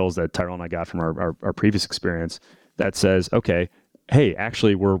of the skills that Tyrell and I got from our previous experience, that says, okay, hey,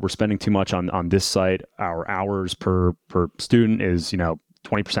 actually we're spending too much on this site. Our hours per student is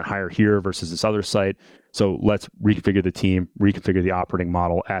 20% higher here versus this other site. So let's reconfigure the team, reconfigure the operating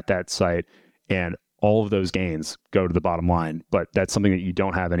model at that site, and all of those gains go to the bottom line. But that's something that you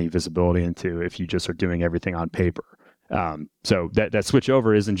don't have any visibility into if you just are doing everything on paper. So that switch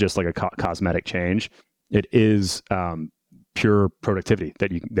over isn't just like a cosmetic change. It is pure productivity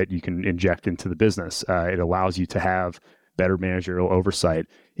that you can inject into the business. It allows you to have better managerial oversight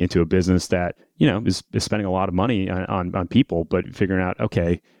into a business that is spending a lot of money on people, but figuring out,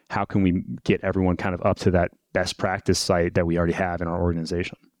 okay, how can we get everyone kind of up to that best practice site that we already have in our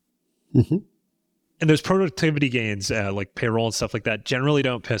organization? Mm-hmm. And those productivity gains, like payroll and stuff like that, generally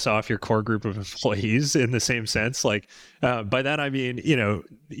don't piss off your core group of employees in the same sense. Like by that, I mean,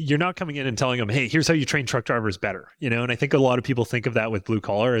 you're not coming in and telling them, hey, here's how you train truck drivers better, and I think a lot of people think of that with blue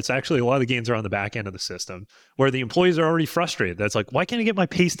collar. It's actually a lot of the gains are on the back end of the system where the employees are already frustrated. That's like, why can't I get my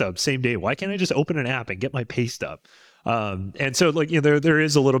pay stub same day? Why can't I just open an app and get my pay stub? And so like, there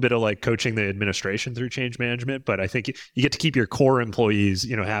is a little bit of like coaching the administration through change management, but I think you get to keep your core employees,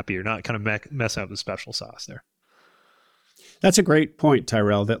 happy. You're not kind of messing up the special sauce there. That's a great point,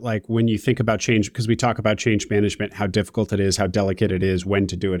 Tyrell, that like when you think about change, because we talk about change management, how difficult it is, how delicate it is, when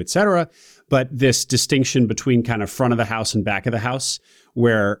to do it, et cetera. But this distinction between kind of front of the house and back of the house,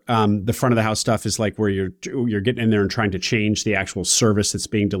 where the front of the house stuff is like where you're getting in there and trying to change the actual service that's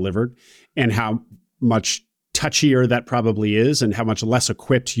being delivered, and how much touchier that probably is and how much less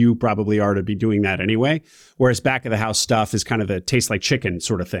equipped you probably are to be doing that anyway. Whereas back of the house stuff is kind of the taste like chicken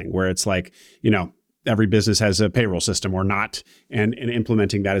sort of thing, where it's like, every business has a payroll system or not. And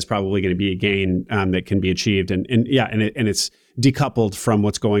implementing that is probably going to be a gain that can be achieved. And it's decoupled from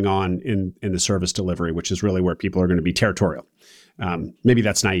what's going on in the service delivery, which is really where people are going to be territorial. Maybe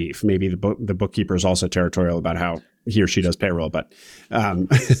that's naive. Maybe the bookkeeper is also territorial about how he or she does payroll. But anyway.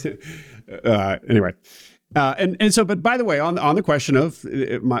 But by the way, on the question of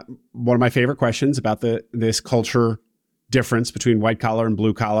one of my favorite questions about this culture difference between white collar and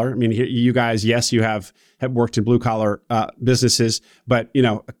blue collar. I mean, you guys, yes, you have worked in blue collar businesses, but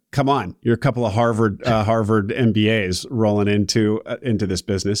come on, you're a couple of Harvard MBAs rolling into this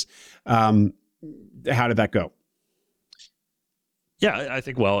business. How did that go? Yeah, I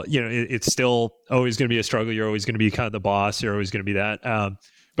think, it's still always going to be a struggle. You're always going to be kind of the boss. You're always going to be that.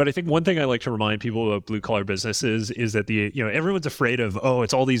 But I think one thing I like to remind people about blue collar businesses is that everyone's afraid of,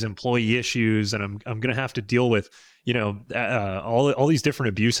 it's all these employee issues, and I'm going to have to deal with all these different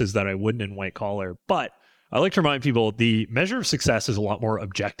abuses that I wouldn't in white collar. But I like to remind people the measure of success is a lot more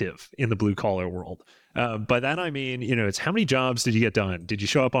objective in the blue collar world. By that I mean, it's how many jobs did you get done? Did you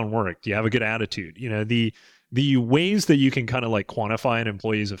show up on work? Do you have a good attitude? The ways that you can kind of like quantify an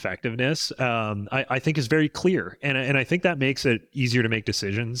employee's effectiveness, I think is very clear. And I think that makes it easier to make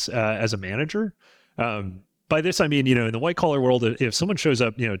decisions as a manager. By this, I mean, in the white collar world, if someone shows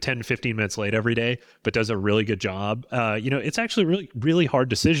up, 10, 15 minutes late every day, but does a really good job, it's actually a really, really hard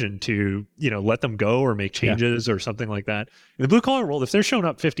decision to, let them go or make changes or something like that. In the blue collar world, if they're showing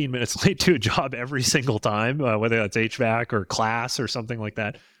up 15 minutes late to a job every single time, whether that's HVAC or class or something like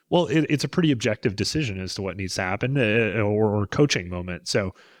that, well, it's a pretty objective decision as to what needs to happen or coaching moment.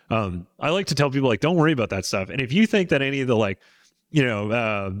 So I like to tell people, like, don't worry about that stuff. And if you think that any of the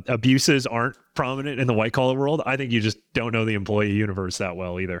abuses aren't prominent in the white collar world, I think you just don't know the employee universe that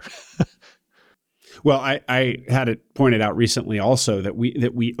well either. Well, I had it pointed out recently also that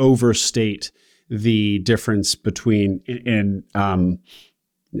we overstate the difference between I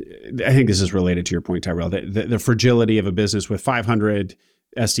think this is related to your point, Tyrell, the fragility of a business with 500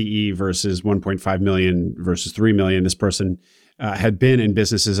 SDE versus 1.5 million versus 3 million. This person had been in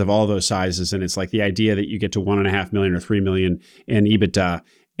businesses of all those sizes. And it's like the idea that you get to 1.5 million or 3 million in EBITDA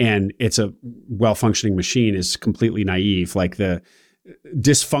and it's a well-functioning machine is completely naive. Like the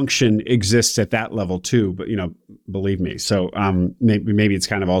dysfunction exists at that level too, but believe me. So maybe it's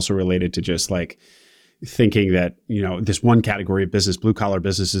kind of also related to just like thinking that, this one category of business, blue collar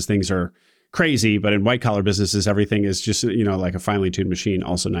businesses, things are crazy, but in white collar businesses, everything is just, like a finely tuned machine,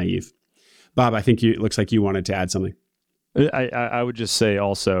 also naive. Bob, I think it looks like you wanted to add something. I would just say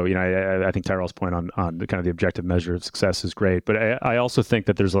also, I think Tyrell's point on the kind of the objective measure of success is great, but I also think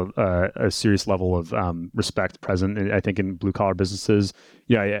that there's a serious level of respect present. I think in blue collar businesses,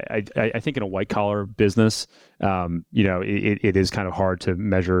 I think in a white collar business, it is kind of hard to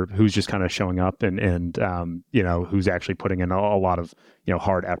measure who's just kind of showing up and who's actually putting in a lot of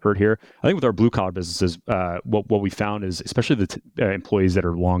hard effort here. I think with our blue collar businesses, what we found is, especially the employees that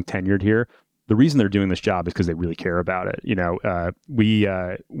are long tenured here, the reason they're doing this job is because they really care about it. We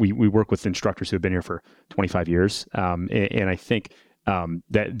work with instructors who have been here for 25 years, and I think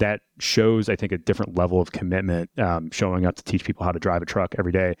that shows, I think, a different level of commitment, showing up to teach people how to drive a truck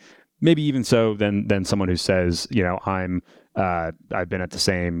every day. Maybe even so than someone who says, I've been at the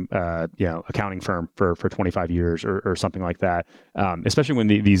same accounting firm for 25 years or something like that. Especially when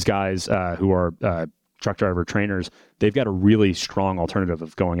these guys who are truck driver trainers, they've got a really strong alternative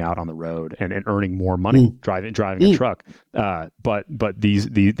of going out on the road and earning more money driving a truck. But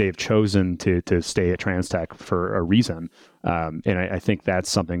they've chosen to stay at TransTech for a reason. And I think that's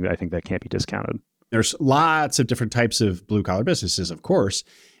something that I think that can't be discounted. There's lots of different types of blue collar businesses, of course.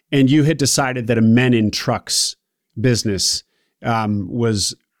 And you had decided that a men in trucks business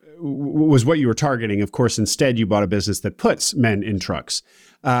was was what you were targeting. Of course, instead you bought a business that puts men in trucks.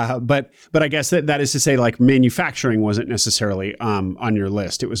 But I guess that is to say, like, manufacturing wasn't necessarily on your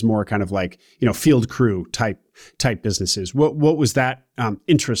list. It was more kind of like, field crew type businesses. What was that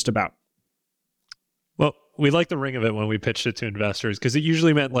interest about? Well, we liked the ring of it when we pitched it to investors because it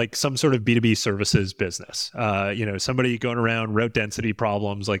usually meant like some sort of B2B services business. Somebody going around route density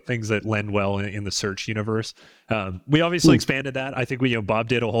problems, like things that lend well in the search universe. We obviously expanded that. I think Bob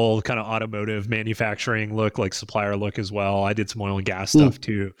did a whole kind of automotive manufacturing look, like supplier look as well. I did some oil and gas stuff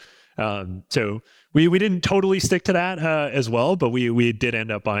too. So we didn't totally stick to that as well, but we did end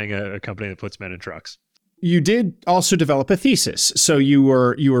up buying a company that puts men in trucks. You did also develop a thesis. So you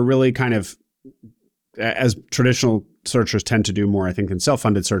were really kind of, as traditional searchers tend to do more, I think, than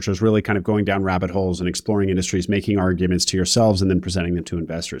self-funded searchers, really kind of going down rabbit holes and exploring industries, making arguments to yourselves, and then presenting them to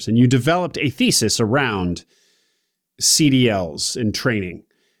investors. And you developed a thesis around CDLs and training.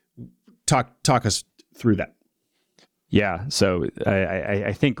 Talk us through that. Yeah. So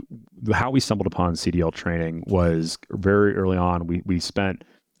I think how we stumbled upon CDL training was very early on. We spent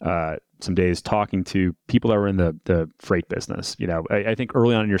some days talking to people that were in the freight business. I think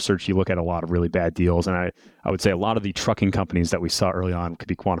early on in your search, you look at a lot of really bad deals. And I would say a lot of the trucking companies that we saw early on could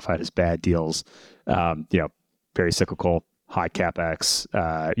be quantified as bad deals. Very cyclical, high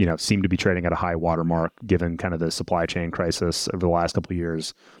CapEx, seem to be trading at a high watermark given kind of the supply chain crisis over the last couple of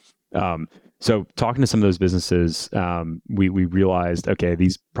years. So talking to some of those businesses, we realized, okay,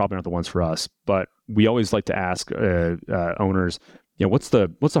 these probably aren't the ones for us, but we always like to ask owners, what's the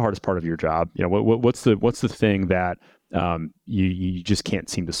hardest part of your job? What's the thing that you just can't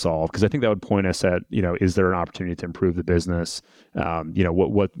seem to solve? Because I think that would point us at, is there an opportunity to improve the business?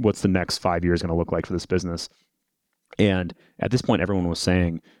 What's the next 5 years going to look like for this business? And at this point, everyone was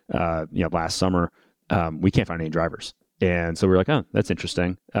saying, last summer, we can't find any drivers. And so we're like, oh, that's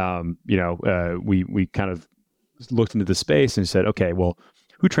interesting. We kind of looked into the space and said, okay, well,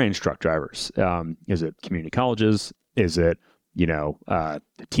 who trains truck drivers? Is it community colleges? Is it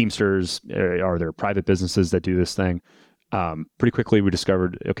Teamsters? Are there private businesses that do this thing? Pretty quickly, we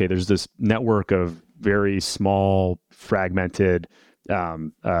discovered, okay, there's this network of very small, fragmented,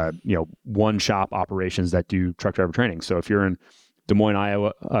 one-shop operations that do truck driver training. So if you're in Des Moines,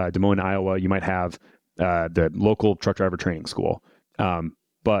 Iowa, you might have the local truck driver training school.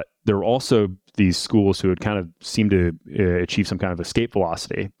 But there are also these schools who would kind of seem to achieve some kind of escape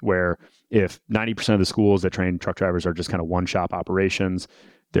velocity, where if 90% of the schools that train truck drivers are just kind of one-shop operations,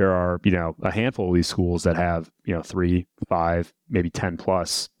 there are, a handful of these schools that have, 3, 5, maybe 10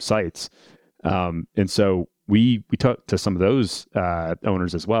 plus sites. And so we talked to some of those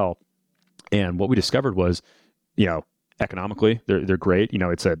owners as well. And what we discovered was, economically, they're great.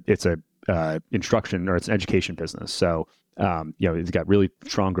 It's a instruction, or it's an education business. So, it's got really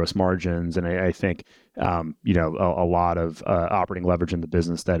strong gross margins. And I think, a lot of operating leverage in the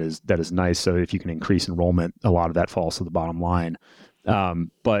business that is nice. So if you can increase enrollment, a lot of that falls to the bottom line.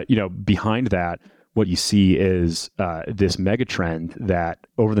 But behind that, what you see is this mega trend that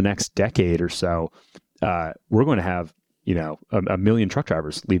over the next decade or so, we're going to have, a million truck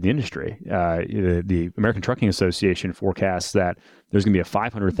drivers leave the industry. The American Trucking Association forecasts that there's going to be a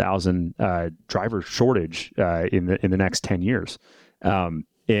 500,000 driver shortage in the next 10 years.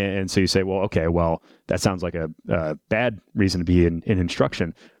 And so you say, well, okay, that sounds like a bad reason to be in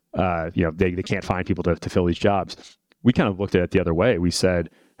instruction. They can't find people to fill these jobs. We kind of looked at it the other way. We said,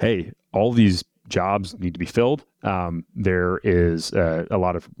 hey, all these jobs need to be filled. There is a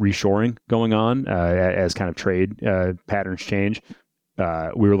lot of reshoring going on as kind of trade patterns change.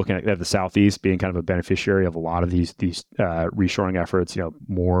 We were looking at the Southeast being kind of a beneficiary of a lot of these reshoring efforts.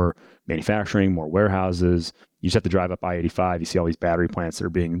 More manufacturing, more warehouses. You just have to drive up I-85. You see all these battery plants that are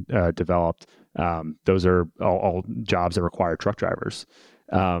being developed. Those are all jobs that require truck drivers.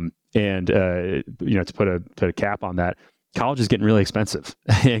 To put a cap on that, college is getting really expensive,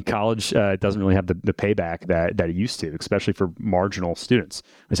 and college doesn't really have the payback that it used to, especially for marginal students.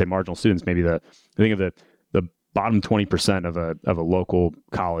 I say marginal students, maybe think of the bottom 20% of a local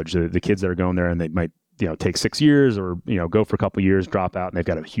college, the kids that are going there, and they might take 6 years or go for a couple of years, drop out, and they've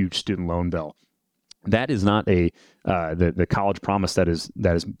got a huge student loan bill. That is not the college promise that is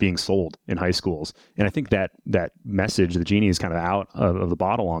being sold in high schools. And I think that message, the genie is kind of out of the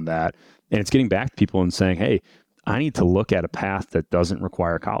bottle on that, and it's getting back to people and saying, hey, I need to look at a path that doesn't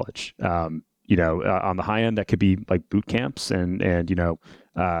require college. On the high end, that could be like boot camps,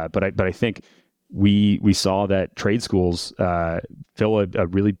 but I think we saw that trade schools fill a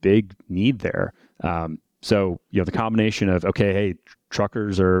really big need there. So the combination of, okay, hey,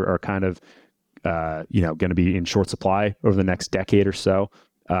 truckers are kind of going to be in short supply over the next decade or so.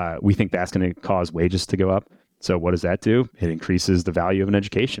 we think that's going to cause wages to go up. So what does that do? It increases the value of an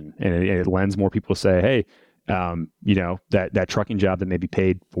education, and it lends more people to say, hey, that trucking job that maybe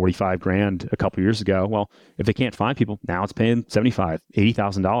paid $45,000 a couple of years ago. Well, if they can't find people, now it's paying $75,000,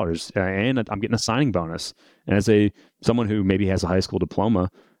 $80,000, and I'm getting a signing bonus. And as someone who maybe has a high school diploma,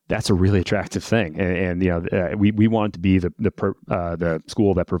 that's a really attractive thing. And we wanted to be the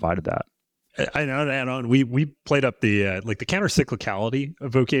school that provided that. I know to add on, we played up the the counter cyclicality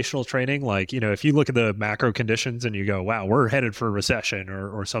of vocational training. Like, if you look at the macro conditions and you go, wow, we're headed for a recession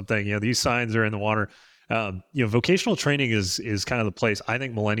or something, these signs are in the water. Vocational training is kind of the place I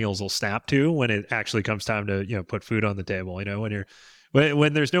think millennials will snap to when it actually comes time to, put food on the table.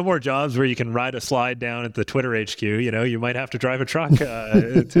 When there's no more jobs where you can ride a slide down at the Twitter HQ, you might have to drive a truck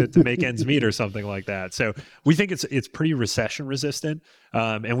to make ends meet or something like that. So we think it's pretty recession resistant.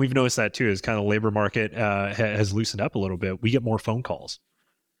 And we've noticed that too, as kind of labor market has loosened up a little bit. We get more phone calls.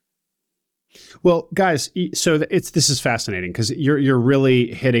 Well, guys, so this is fascinating because you're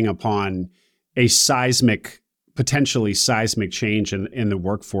really hitting upon a potentially seismic change in the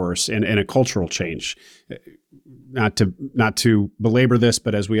workforce and a cultural change. Not to belabor this,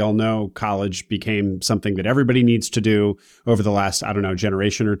 but as we all know, college became something that everybody needs to do over the last,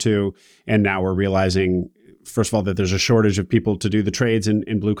 generation or two. And now we're realizing, first of all, that there's a shortage of people to do the trades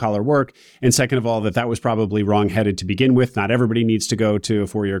in blue collar work. And second of all, that was probably wrong-headed to begin with. Not everybody needs to go to a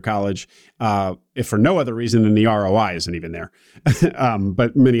 4-year college, if for no other reason than the ROI isn't even there,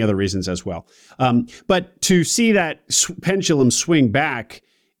 but many other reasons as well. But to see that pendulum swing back,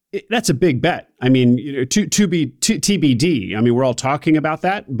 that's a big bet. TBD. We're all talking about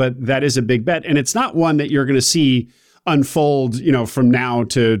that, but that is a big bet. And it's not one that you're going to see unfold, from now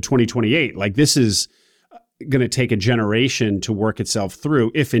to 2028. Like, this is going to take a generation to work itself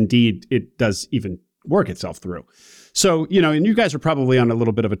through, if indeed it does even work itself through. So, and you guys are probably on a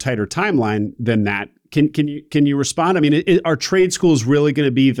little bit of a tighter timeline than that. Can you respond? Are trade schools really going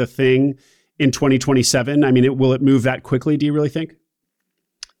to be the thing in 2027? Will it move that quickly, do you really think?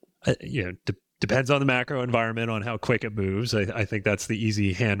 Depends on the macro environment, on how quick it moves. I think that's the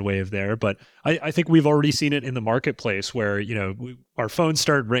easy hand wave there. But I think we've already seen it in the marketplace where, our phones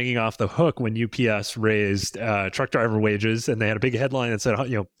started ringing off the hook when UPS raised truck driver wages, and they had a big headline that said,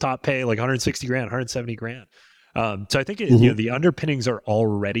 top pay like $160,000, $170,000. So I think the underpinnings are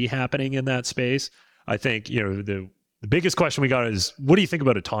already happening in that space. I think, the biggest question we got is, what do you think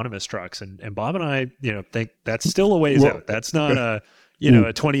about autonomous trucks? And Bob and I, think that's still a ways out. That's not a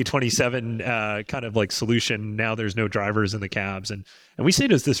 2027 kind of like solution. Now there's no drivers in the cabs. And we see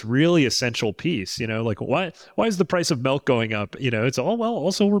it as this really essential piece, why is the price of milk going up? It's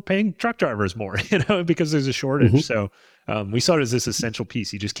also we're paying truck drivers more, because there's a shortage. So we saw it as this essential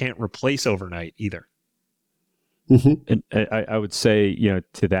piece. You just can't replace overnight either. And I would say,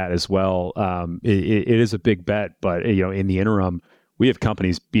 to that as well, it is a big bet, but, in the interim, we have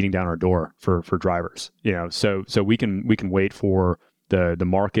companies beating down our door for drivers, so we can wait for the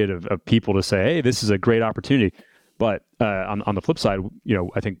market of people to say, hey, this is a great opportunity. But on the flip side,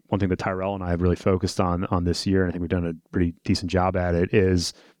 I think one thing that Tyrell and I have really focused on this year, and I think we've done a pretty decent job at it,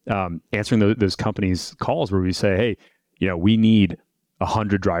 is answering those companies' calls where we say, hey, we need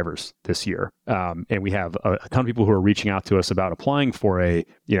 100 drivers this year. And we have a ton of people who are reaching out to us about applying for a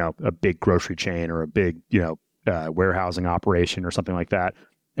big grocery chain or a big, warehousing operation or something like that.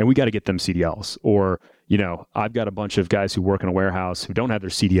 And we got to get them CDLs. Or, I've got a bunch of guys who work in a warehouse who don't have their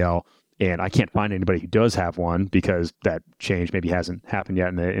CDL, and I can't find anybody who does have one because that change maybe hasn't happened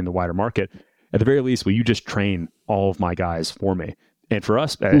yet in the wider market. At the very least, will you just train all of my guys for me? And for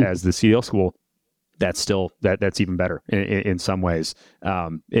us as the CDL school, that's even better in some ways.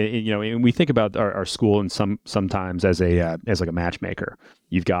 And we think about our school and sometimes as like a matchmaker.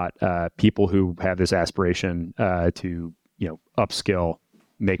 You've got people who have this aspiration to upskill,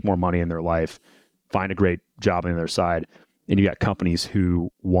 make more money in their life, find a great job on the other side, and you got companies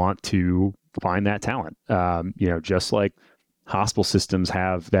who want to find that talent. Just like hospital systems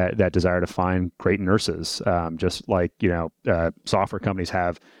have that desire to find great nurses, just like software companies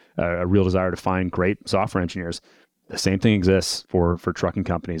have a real desire to find great software engineers. The same thing exists for trucking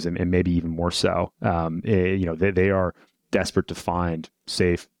companies, and maybe even more so. They are desperate to find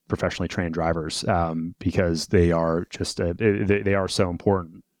safe, professionally trained drivers because they are just they are so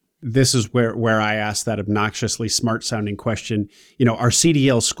important. This is where I ask that obnoxiously smart sounding question. Are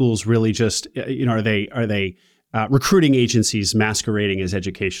CDL schools really just are they recruiting agencies masquerading as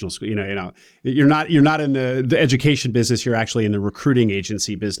educational school. You're not in the education business. You're actually in the recruiting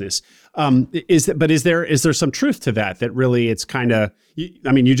agency business. Is there some truth to that? That really it's kind of.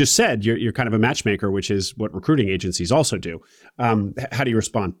 You just said you're kind of a matchmaker, which is what recruiting agencies also do. How do you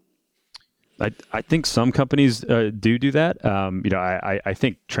respond? I think some companies do that. I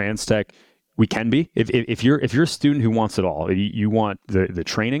think TransTech, we can be. If you're a student who wants it all, you want the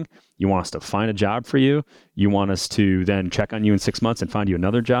training, you want us to find a job for you, you want us to then check on you in 6 months and find you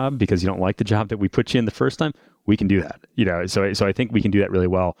another job because you don't like the job that we put you in the first time, we can do that. So I think we can do that really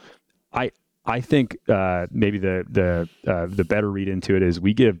well. I think maybe the better read into it is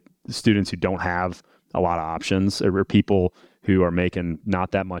we give students who don't have a lot of options, or people who are making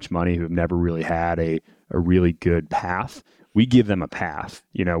not that much money, who have never really had a really good path. We give them a path.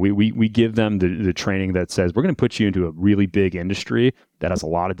 We give them the training that says we're going to put you into a really big industry that has a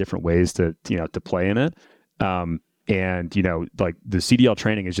lot of different ways to play in it. And like the CDL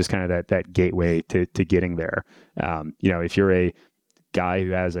training is just kind of that gateway to getting there. If you're a guy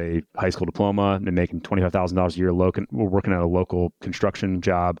who has a high school diploma and making $25,000 a year, we're working at a local construction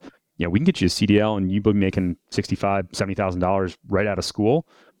job, we can get you a CDL and you'll be making $65,000, $70,000 right out of school.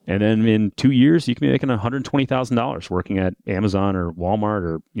 And then in 2 years, you can be making $120,000 working at Amazon or Walmart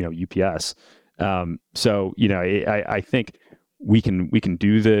or UPS. I think we can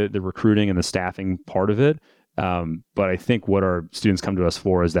do the recruiting and the staffing part of it. But I think what our students come to us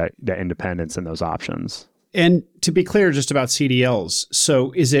for is that independence and those options. And to be clear, just about CDLs.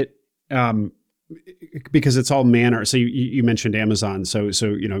 So is it because it's all manner? So you mentioned Amazon. So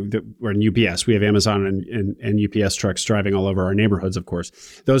we're in UPS. We have Amazon and UPS trucks driving all over our neighborhoods. Of course,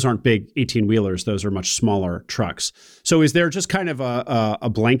 those aren't big 18-wheelers. Those are much smaller trucks. So is there just kind of a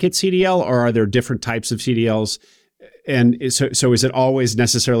blanket CDL, or are there different types of CDLs? And so is it always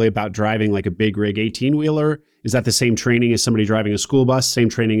necessarily about driving like a big rig 18-wheeler? Is that the same training as somebody driving a school bus? Same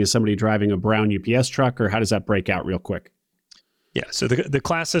training as somebody driving a brown UPS truck? Or how does that break out real quick? Yeah, so the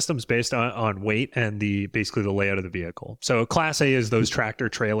class system is based on weight and basically the layout of the vehicle. So Class A is those tractor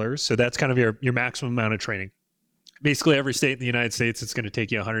trailers. So that's kind of your maximum amount of training. Basically, every state in the United States, it's going to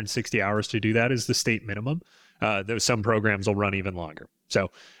take you 160 hours to do that is the state minimum. Some programs will run even longer.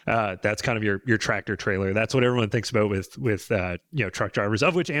 So that's kind of your tractor trailer. That's what everyone thinks about with truck drivers,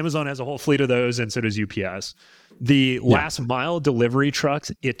 of which Amazon has a whole fleet of those, and so does UPS. The last mile delivery trucks,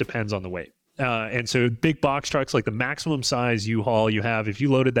 it depends on the weight. And so big box trucks, like the maximum size U-Haul you have, if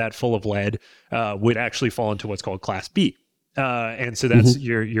you loaded that full of lead, would actually fall into what's called Class B. And so that's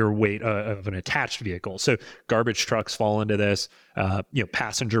your weight of an attached vehicle. So garbage trucks fall into this,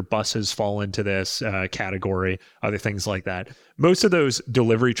 passenger buses fall into this category, other things like that. Most of those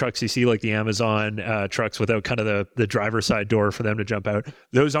delivery trucks you see, like the Amazon trucks without kind of the driver's side door for them to jump out,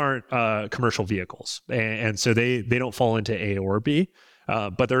 those aren't commercial vehicles. And so they don't fall into A or B.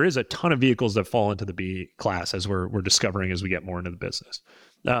 But there is a ton of vehicles that fall into the B class, as we're discovering as we get more into the business.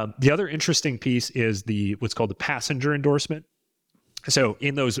 The other interesting piece is what's called the passenger endorsement. So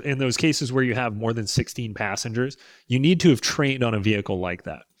in those cases where you have more than 16 passengers, you need to have trained on a vehicle like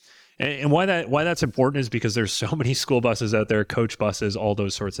that. And why that's important is because there's so many school buses out there, coach buses, all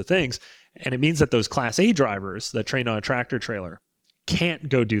those sorts of things. And it means that those Class A drivers that train on a tractor trailer can't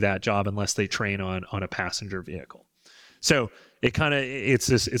go do that job unless they train on a passenger vehicle. So it's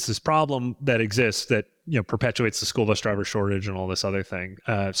this problem that exists that perpetuates the school bus driver shortage and all this other thing.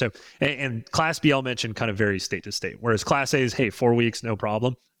 And Class B, I'll mention, kind of varies state to state. Whereas Class A is 4 weeks, no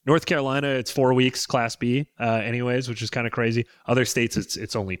problem. North Carolina, it's 4 weeks Class B, anyways, which is kind of crazy. Other states,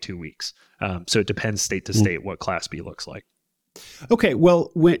 it's only 2 weeks. So it depends state to state what Class B looks like. Okay,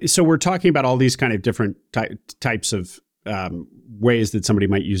 well, so we're talking about all these kind of different types of ways that somebody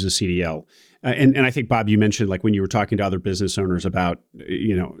might use a CDL. And I think, Bob, you mentioned, like, when you were talking to other business owners about,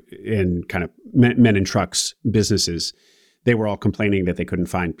 in kind of men in trucks businesses, they were all complaining that they couldn't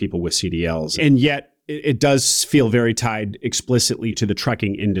find people with CDLs. And yet it does feel very tied explicitly to the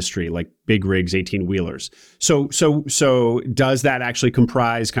trucking industry, like big rigs, 18-wheelers. So does that actually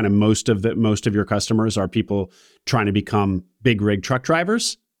comprise kind of most of your customers? Are people trying to become big rig truck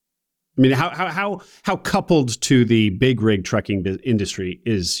drivers? I mean, how coupled to the big rig trucking industry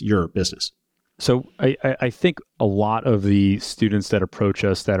is your business? So I think a lot of the students that approach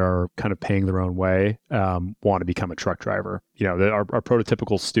us that are kind of paying their own way want to become a truck driver. Our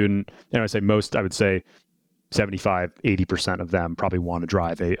prototypical student, and I would say 75, 80% of them probably want to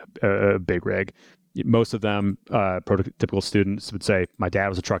drive a big rig. Most of them, prototypical students, would say, my dad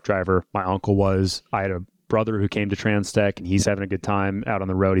was a truck driver, my uncle was, I had a brother who came to TransTech and he's having a good time out on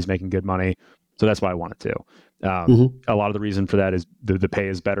the road, he's making good money. So that's why I wanted to. A lot of the reason for that is the pay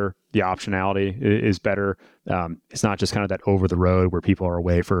is better, the optionality is better. It's not just kind of that over the road where people are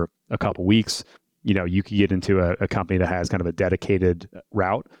away for a couple weeks. You could get into a company that has kind of a dedicated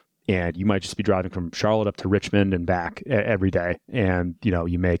route, and you might just be driving from Charlotte up to Richmond and back every day. And,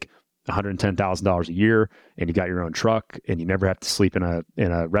 you make $110,000 a year, and you got your own truck, and you never have to sleep in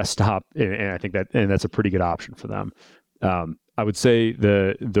a rest stop. And I think that's a pretty good option for them. I would say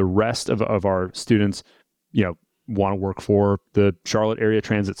the rest of our students, want to work for the Charlotte Area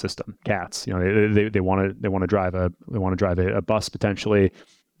Transit System, CATS. They want to drive a bus potentially.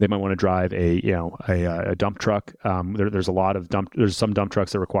 They might want to drive a dump truck. There's some dump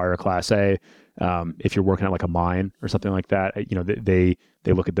trucks that require a Class A. If you're working at like a mine or something like that,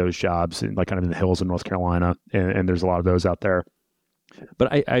 they look at those jobs in, like, kind of in the hills of North Carolina, and there's a lot of those out there.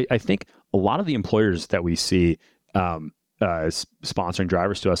 But I think a lot of the employers that we see sponsoring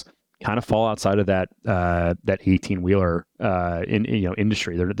drivers to us kind of fall outside of that 18-wheeler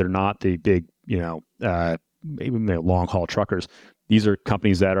industry. They're not the big even the long haul truckers. These are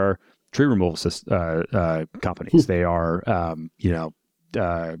companies that are tree removal companies. They are I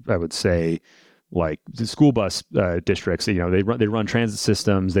would say like the school bus districts. They run transit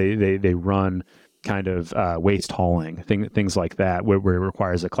systems. They run kind of waste hauling, things like that, where it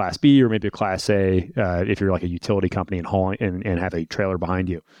requires a Class B or maybe a Class A if you're like a utility company and hauling and have a trailer behind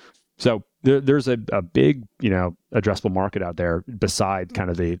you. So there's a big, addressable market out there beside kind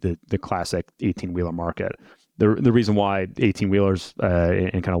of the classic 18-wheeler market. The reason why 18-wheelers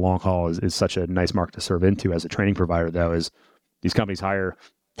and kind of long haul is such a nice market to serve into as a training provider, though, is these companies hire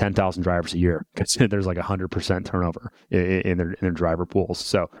 10,000 drivers a year because there's like 100% turnover in their driver pools.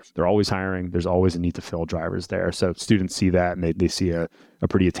 So they're always hiring. There's always a need to fill drivers there. So students see that, and they see a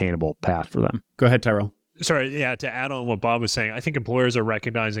pretty attainable path for them. Go ahead, Tyrell. Sorry, yeah, to add on what Bob was saying, I think employers are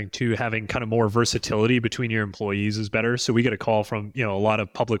recognizing too, having kind of more versatility between your employees is better. So we get a call from, a lot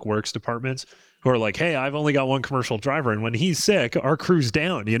of public works departments who are like, hey, I've only got one commercial driver, and when he's sick, our crew's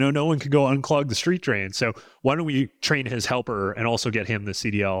down. No one can go unclog the street drain. So why don't we train his helper and also get him the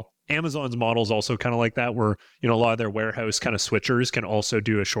CDL? Amazon's model is also kind of like that, where, a lot of their warehouse kind of switchers can also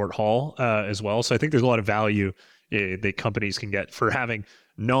do a short haul as well. So I think there's a lot of value that companies can get for having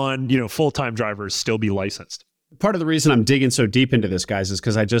full-time drivers still be licensed. Part of the reason I'm digging so deep into this, guys, is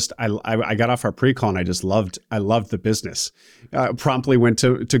because I got off our pre-call and I loved the business. Promptly went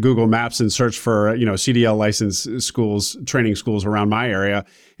to Google Maps and searched for CDL license schools, training schools around my area,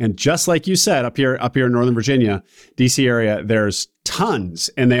 and just like you said, up here in Northern Virginia, DC area, there's tons,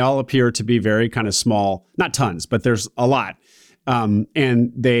 and they all appear to be very kind of small. Not tons, but there's a lot.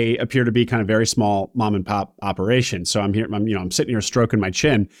 And they appear to be kind of very small mom and pop operations. So I'm sitting here stroking my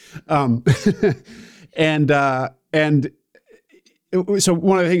chin. And so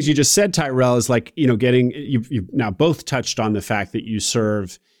one of the things you just said, Tyrell, is like, you've now both touched on the fact that you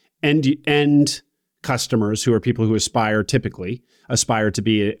serve end customers who are people who typically aspire to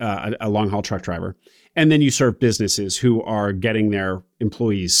be a long haul truck driver. And then you serve businesses who are getting their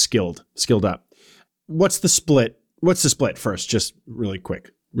employees skilled up. What's the split? First, just really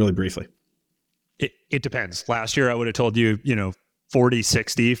quick, really briefly? It depends. Last year, I would have told you,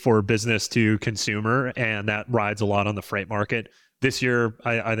 40-60 for business to consumer, and that rides a lot on the freight market. This year,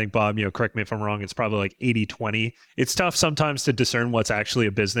 I think, Bob, correct me if I'm wrong, it's probably like 80-20. It's tough sometimes to discern what's actually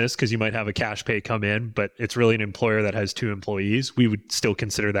a business because you might have a cash pay come in, but it's really an employer that has 2 employees. We would still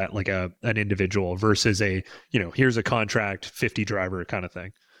consider that like an individual versus here's a contract 50 driver kind of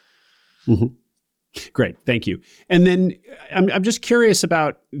thing. Mm-hmm. Great, thank you. And then I'm just curious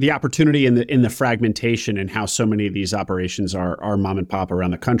about the opportunity in the fragmentation and how so many of these operations are mom and pop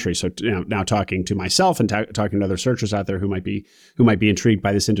around the country. So now talking to myself and talking to other searchers out there who might be intrigued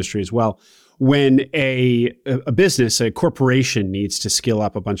by this industry as well. When a business, a corporation, needs to skill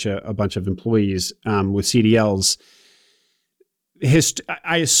up a bunch of employees with CDLs,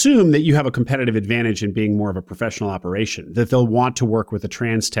 I assume that you have a competitive advantage in being more of a professional operation, that they'll want to work with a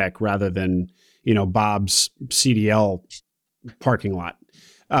trans tech rather than Bob's CDL parking lot.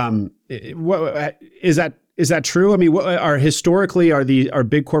 Is that true? I mean, are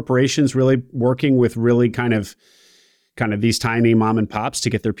big corporations really working with really kind of these tiny mom and pops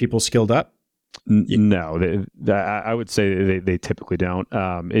to get their people skilled up? No, I would say they typically don't.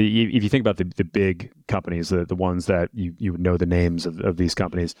 If you think about the big companies, the ones that you would know the names of these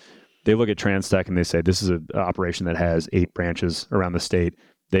companies, they look at TransTech and they say this is an operation that has 8 branches around the state.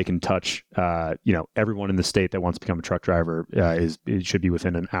 They can touch, everyone in the state that wants to become a truck driver. It should be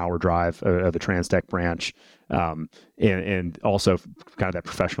within an hour drive of a TransTech branch, and also kind of that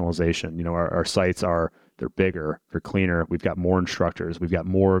professionalization. Our sites are they're bigger, they're cleaner. We've got more instructors. We've got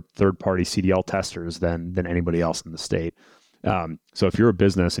more third-party CDL testers than anybody else in the state. So if you're a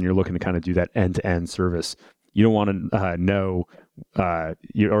business and you're looking to kind of do that end-to-end service, you don't want to know,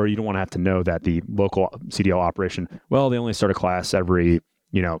 you don't want to have to know that the local CDL operation, well, they only start a class every,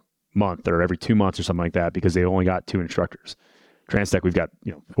 month or every 2 months or something like that because they only got 2 instructors. TransTech, we've got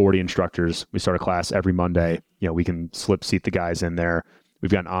 40 instructors. We start a class every Monday. We can slip seat the guys in there.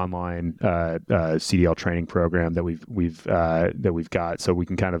 We've got an online CDL training program that we've got, so we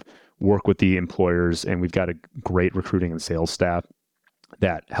can kind of work with the employers, and we've got a great recruiting and sales staff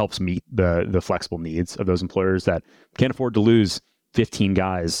that helps meet the flexible needs of those employers that can't afford to lose 15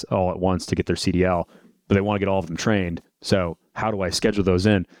 guys all at once to get their CDL, but they want to get all of them trained. So how do I schedule those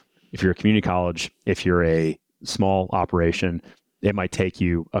in? If you're a community college, if you're a small operation, it might take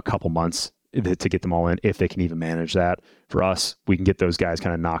you a couple months to get them all in, if they can even manage that. For us, we can get those guys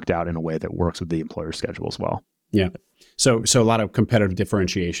kind of knocked out in a way that works with the employer schedule as well. Yeah. So a lot of competitive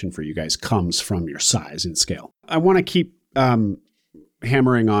differentiation for you guys comes from your size and scale. I want to keep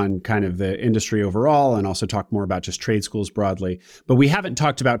hammering on kind of the industry overall and also talk more about just trade schools broadly, but we haven't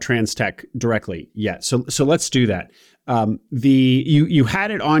talked about TransTech directly yet. So let's do that. You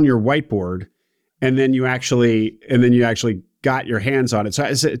had it on your whiteboard, and then you actually got your hands on it.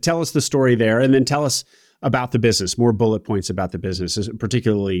 So tell us the story there, and then tell us about the business, more bullet points about the business,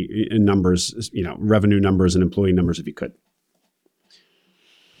 particularly in numbers, revenue numbers and employee numbers, if you could.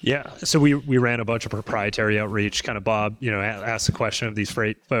 Yeah. So we ran a bunch of proprietary outreach. Kind of Bob, asked the question of these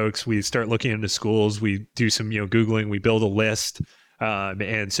freight folks. We start looking into schools. We do some, Googling. We build a list.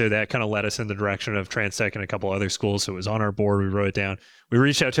 And so that kind of led us in the direction of TransTech and a couple other schools. So it was on our board. We wrote it down. We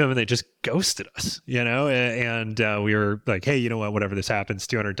reached out to them and they just ghosted us, and we were like, hey, you know what, whatever, this happens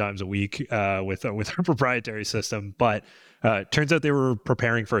 200 times a week with our proprietary system. But turns out they were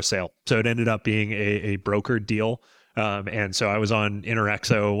preparing for a sale. So it ended up being a brokered deal. And so I was on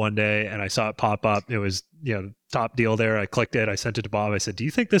Interexo one day and I saw it pop up. It was, top deal there. I clicked it. I sent it to Bob. I said, do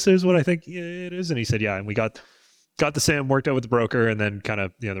you think this is what I think it is? And he said, yeah. And we got the SIM, worked out with the broker, and then kind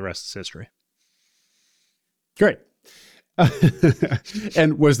of, the rest is history. Great.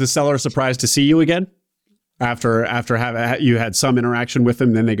 And was the seller surprised to see you again after you had some interaction with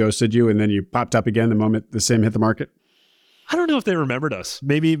them, then they ghosted you, and then you popped up again the moment the SIM hit the market? I don't know if they remembered us.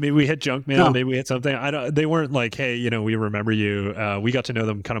 Maybe we hit junk mail. No. Maybe we hit something. They weren't like, hey, we remember you. We got to know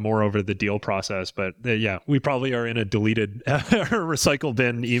them kind of more over the deal process. But yeah, we probably are in a deleted recycle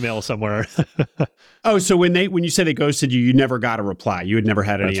bin email somewhere. Oh, so when you said they ghosted you, you never got a reply. You had never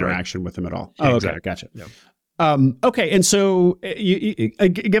had any interaction with them at all. Oh, exactly. Okay, gotcha. Yeah. Okay, and so you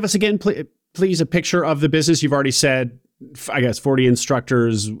give us again, please, a picture of the business. You've already said, I guess, 40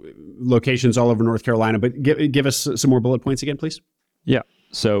 instructors, locations all over North Carolina, but give us some more bullet points again, please. Yeah.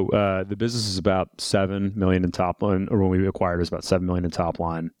 So the business is about $7 million in top line, or when we acquired, it was about $7 million in top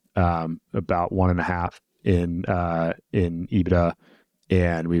line, about 1.5 in EBITDA,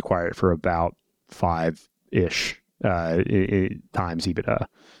 and we acquired it for about 5-ish times EBITDA.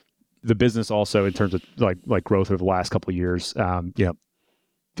 The business also, in terms of like growth over the last couple of years,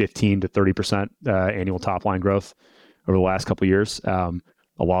 15 to 30% annual top line growth over the last couple of years.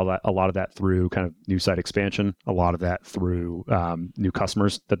 A lot of that through kind of new site expansion, a lot of that through new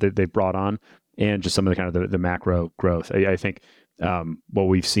customers that they've brought on, and just some of the kind of the macro growth. I think what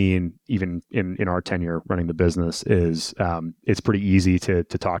we've seen even in our tenure running the business is it's pretty easy to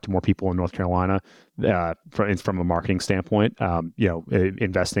talk to more people in North Carolina from a marketing standpoint.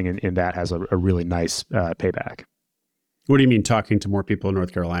 Investing in that has a really nice payback. What do you mean talking to more people in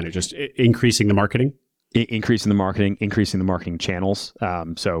North Carolina? Just increasing the marketing? Increasing the marketing channels.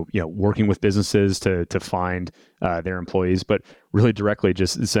 So, working with businesses to find their employees, but really directly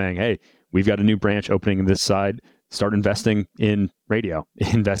just saying, hey, we've got a new branch opening in this side. Start investing in radio,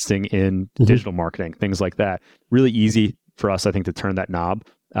 investing in digital marketing, things like that. Really easy for us, I think, to turn that knob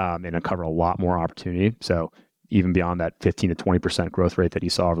and uncover a lot more opportunity. So even beyond that 15 to 20% growth rate that you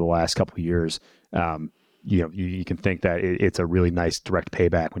saw over the last couple of years, you can think that it's a really nice direct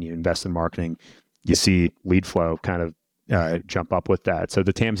payback when you invest in marketing. You see lead flow kind of jump up with that. So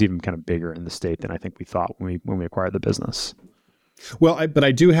the TAM's even kind of bigger in the state than I think we thought when we acquired the business. Well, but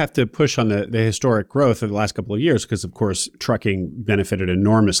I do have to push on the historic growth of the last couple of years because, of course, trucking benefited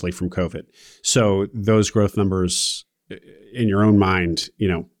enormously from COVID. So those growth numbers, in your own mind,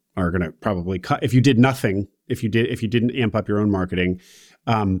 are going to probably cut. If you did nothing, if you didn't amp up your own marketing,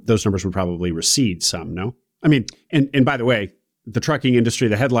 those numbers would probably recede some. No, I mean, and by the way, the trucking industry,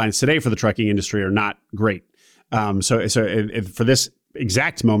 the headlines today for the trucking industry are not great. So for this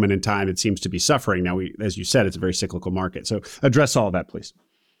exact moment in time, it seems to be suffering. Now, as you said, it's a very cyclical market. So address all of that, please.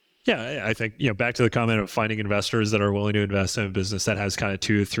 Yeah, I think, back to the comment of finding investors that are willing to invest in a business that has kind of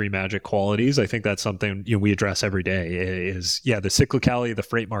 2-3 magic qualities. I think that's something, we address every day is, the cyclicality of the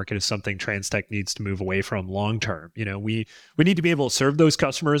freight market is something TransTech needs to move away from long term. We need to be able to serve those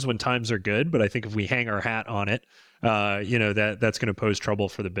customers when times are good, but I think if we hang our hat on it, that's going to pose trouble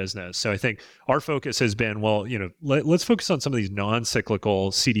for the business. So I think our focus has been, let's focus on some of these non-cyclical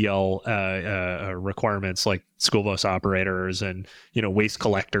CDL requirements like school bus operators and, waste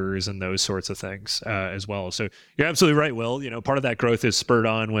collectors and those sorts of things as well. So you're absolutely right, Will. Part of that growth is spurred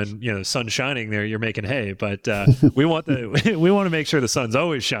on when, the sun's shining there, you're making hay, but we want to make sure the sun's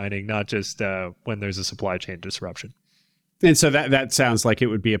always shining, not just when there's a supply chain disruption. And so that sounds like it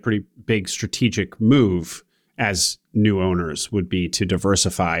would be a pretty big strategic move as new owners would be to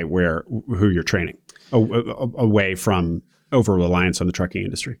diversify who you're training away from over-reliance on the trucking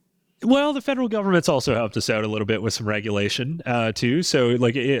industry. Well, the federal government's also helped us out a little bit with some regulation too. So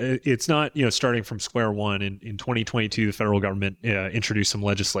it's not, starting from square one. In 2022, the federal government introduced some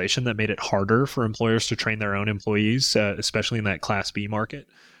legislation that made it harder for employers to train their own employees, especially in that Class B market.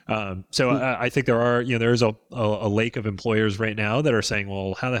 I think there's a lake of employers right now that are saying,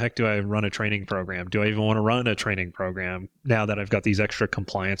 well, how the heck do I run a training program? Do I even want to run a training program now that I've got these extra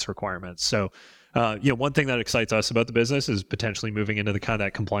compliance requirements? So, one thing that excites us about the business is potentially moving into the kind of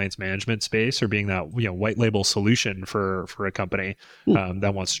that compliance management space or being that, white label solution for a company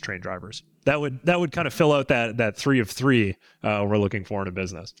that wants to train drivers. That would kind of fill out that 3 of 3 we're looking for in a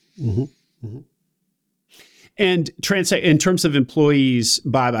business. Mm-hmm. Mm-hmm. And TransTech, in terms of employees,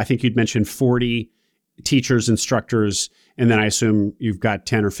 Bob, I think you'd mentioned 40 teachers, instructors, and then I assume you've got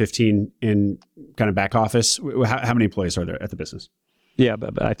 10 or 15 in kind of back office. How many employees are there at the business? Yeah,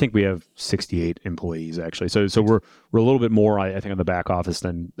 but I think we have 68 employees actually. So we're a little bit more, I think, on the back office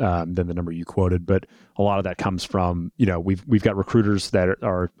than the number you quoted. But a lot of that comes from, we've got recruiters that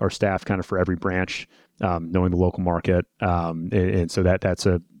are staffed kind of for every branch, knowing the local market, and so that's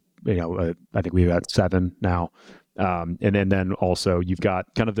I think we've got 7 now. And then also you've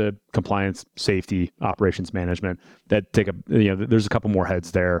got kind of the compliance, safety, operations management that take there's a couple more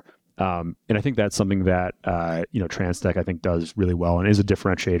heads there. And I think that's something that, TransTech, I think, does really well and is a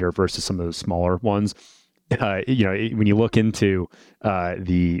differentiator versus some of those smaller ones. When you look into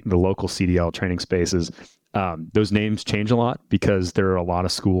the local CDL training spaces, those names change a lot because there are a lot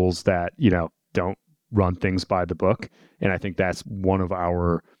of schools that, don't run things by the book. And I think that's one of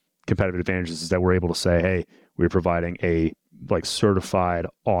our competitive advantages is that we're able to say, hey, we're providing a certified,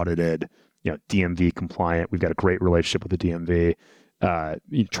 audited, DMV compliant. We've got a great relationship with the DMV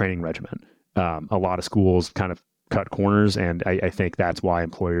training regimen. A lot of schools kind of cut corners, and I think that's why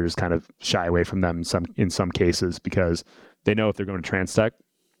employers kind of shy away from them in some cases because they know if they're going to TransTech,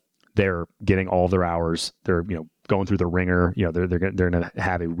 they're getting all their hours. They're going through the ringer. They're going to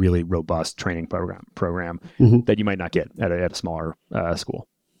have a really robust training program mm-hmm. that you might not get at a smaller school.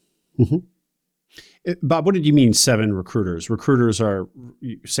 Mm-hmm. Bob, what did you mean 7 recruiters? Recruiters are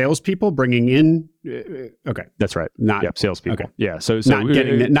salespeople bringing in. Okay, that's right. Salespeople. Okay. Yeah. So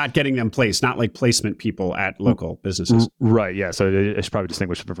not getting them placed, not like placement people at local businesses. Right. Yeah. So I should probably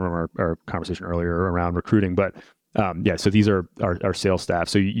distinguish from our conversation earlier around recruiting, but so these are our sales staff.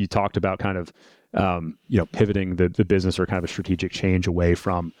 So you talked about kind of pivoting the business or kind of a strategic change away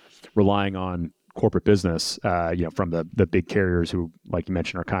from relying on corporate business, from the big carriers who, like you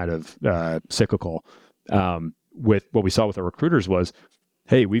mentioned, are kind of cyclical. With what we saw with our recruiters was,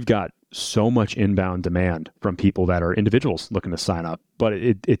 hey, we've got so much inbound demand from people that are individuals looking to sign up, but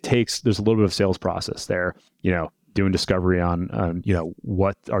there's a little bit of sales process there, doing discovery on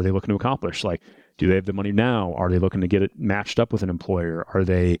what are they looking to accomplish? Like, do they have the money now? Are they looking to get it matched up with an employer? Are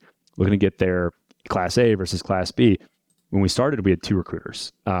they looking to get their Class A versus Class B? When we started, we had 2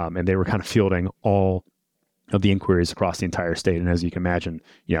 recruiters, and they were kind of fielding all of the inquiries across the entire state. And as you can imagine,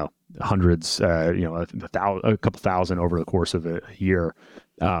 hundreds, a couple thousand over the course of a year.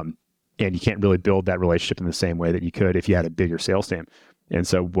 And you can't really build that relationship in the same way that you could if you had a bigger sales team. And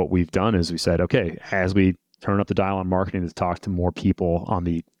so what we've done is we said, okay, as we turn up the dial on marketing to talk to more people on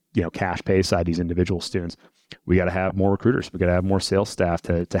the cash pay side, these individual students, we got to have more recruiters. We got to have more sales staff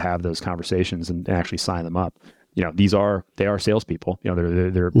to have those conversations and actually sign them up. They are salespeople.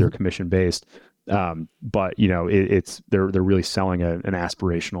 They're commission based, but they're really selling an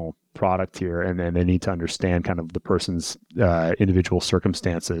aspirational product here, and then they need to understand kind of the person's individual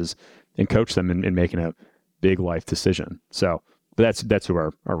circumstances and coach them in making a big life decision. So, but that's who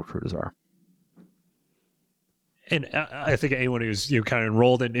our recruiters are. And I think anyone who's kind of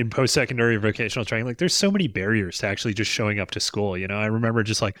enrolled in post-secondary vocational training, there's so many barriers to actually just showing up to school. I remember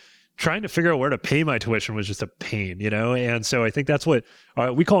just trying to figure out where to pay my tuition was just a pain, And so I think that's what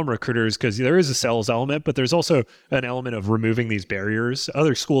we call them recruiters, because there is a sales element, but there's also an element of removing these barriers.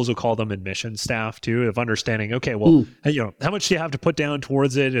 Other schools will call them admission staff too, of understanding, okay, well, how much do you have to put down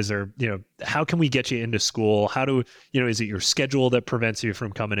towards it? Is there, how can we get you into school? How do, is it your schedule that prevents you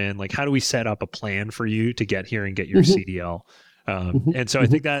from coming in? Like, how do we set up a plan for you to get here and get your CDL? And so I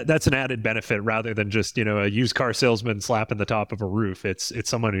think that's an added benefit rather than just, a used car salesman slapping the top of a roof. It's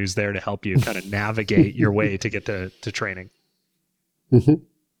someone who's there to help you kind of navigate your way to get to training.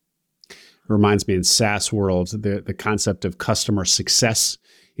 Reminds me in SaaS world, the concept of customer success,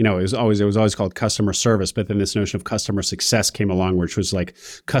 it was always called customer service, but then this notion of customer success came along, which was like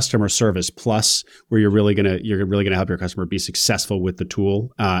customer service plus, where you're really gonna help your customer be successful with the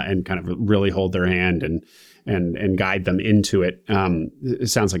tool, and kind of really hold their hand and guide them into it. It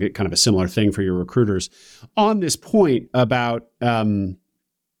sounds like kind of a similar thing for your recruiters. On this point about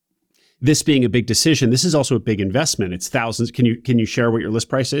this being a big decision, this is also a big investment. It's thousands. Can you share what your list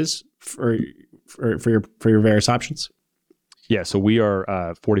price is for your various options? Yeah, so we are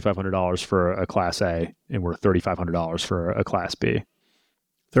 $4,500 for a Class A, and we're $3,500 for a Class B.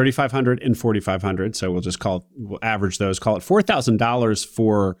 $3,500 and $4,500. So we'll average those. Call it $4,000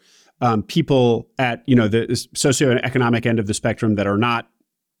 for people at the socioeconomic end of the spectrum that are not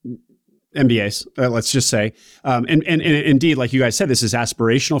MBAs, let's just say, and indeed, like you guys said, this is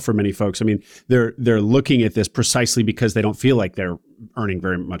aspirational for many folks. I mean, they're looking at this precisely because they don't feel like they're earning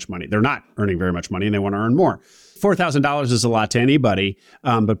very much money. They're not earning very much money, and they want to earn more. $4,000 is a lot to anybody,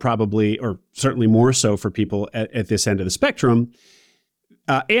 but probably, or certainly more so for people at this end of the spectrum.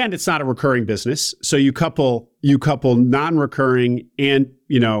 And it's not a recurring business, so you couple non-recurring and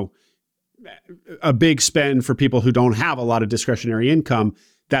a big spend for people who don't have a lot of discretionary income.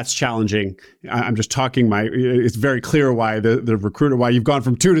 That's challenging. I'm just talking it's very clear why the recruiter, why you've gone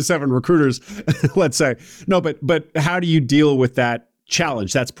from 2 to 7 recruiters, let's say. No, but how do you deal with that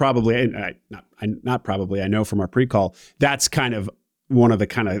challenge? That's probably, I know from our pre-call, that's kind of one of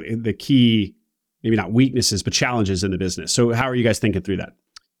the key, maybe not weaknesses, but challenges in the business. So how are you guys thinking through that?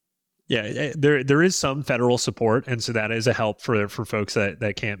 Yeah, there is some federal support, and so that is a help for folks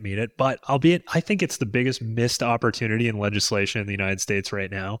that can't meet it. But albeit, I think it's the biggest missed opportunity in legislation in the United States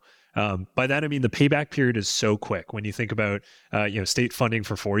right now. By that I mean the payback period is so quick when you think about state funding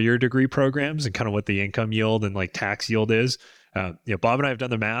for 4-year degree programs and kind of what the income yield and like tax yield is. Bob and I have done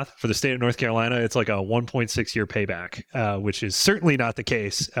the math for the state of North Carolina. It's like a 1.6 year payback, which is certainly not the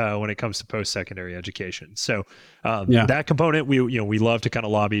case when it comes to post-secondary education. So that component, we love to kind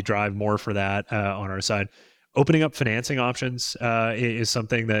of drive more for that on our side. Opening up financing options is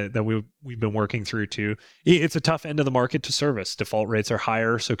something that we've been working through too. It's a tough end of the market to service. Default rates are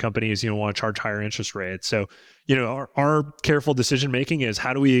higher, so companies want to charge higher interest rates. So our careful decision making is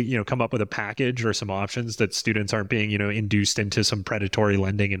how do we come up with a package or some options that students aren't being induced into some predatory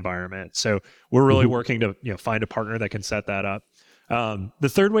lending environment. So we're really working to find a partner that can set that up. The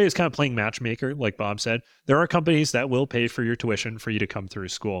third way is kind of playing matchmaker, like Bob said. There are companies that will pay for your tuition for you to come through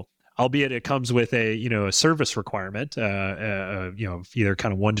school. Albeit it comes with a service requirement, either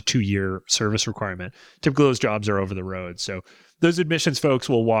kind of 1 to 2 year service requirement. Typically those jobs are over the road. So those admissions folks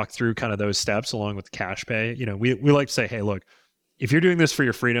will walk through kind of those steps along with cash pay. We like to say, hey, look, if you're doing this for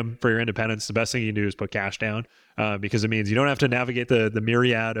your freedom, for your independence, the best thing you can do is put cash down because it means you don't have to navigate the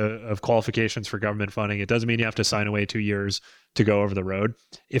myriad of qualifications for government funding. It doesn't mean you have to sign away 2 years to go over the road.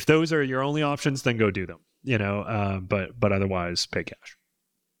 If those are your only options, then go do them, but otherwise pay cash.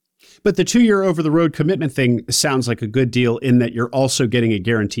 But the 2-year over-the-road commitment thing sounds like a good deal in that you're also getting a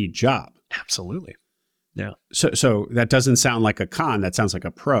guaranteed job. Absolutely. Yeah. So that doesn't sound like a con. That sounds like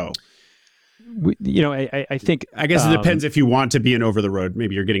a pro. I think... I guess it depends if you want to be an over-the-road.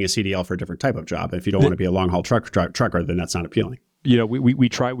 Maybe you're getting a CDL for a different type of job. If you don't want to be a long-haul trucker, then that's not appealing. We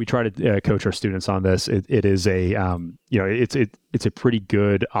try to coach our students on this. It is it's a pretty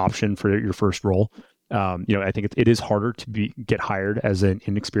good option for your first role. I think it is harder to get hired as an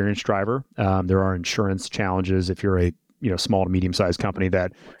inexperienced driver. There are insurance challenges if you're a small to medium sized company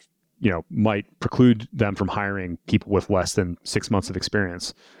that might preclude them from hiring people with less than 6 months of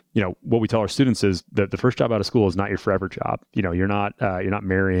experience. What we tell our students is that the first job out of school is not your forever job. You're not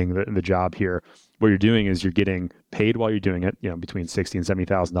marrying the job here. What you're doing is you're getting paid while you're doing it. Between $60,000 and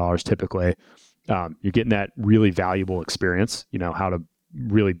 $70,000 typically. You're getting that really valuable experience. How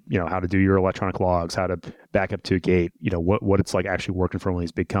to do your electronic logs, how to back up to a gate, what it's like actually working for one of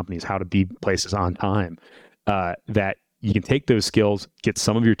these big companies, how to be places on time, that you can take those skills, get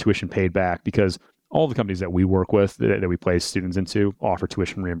some of your tuition paid back because all the companies that we work with, that we place students into, offer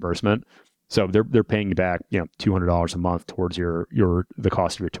tuition reimbursement. So they're paying you back, $200 a month towards the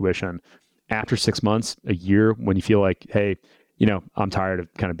cost of your tuition. After 6 months, a year, when you feel like, hey, I'm tired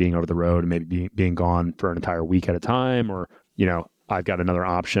of kind of being over the road and maybe being gone for an entire week at a time, or, I've got another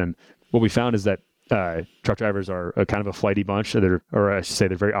option. What we found is that truck drivers are a kind of a flighty bunch, or I should say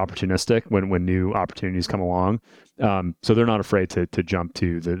they're very opportunistic when new opportunities come along. So they're not afraid to jump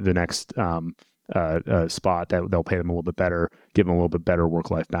to the next spot that they'll pay them a little bit better, give them a little bit better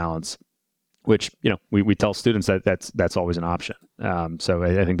work-life balance, which, we tell students that's always an option. So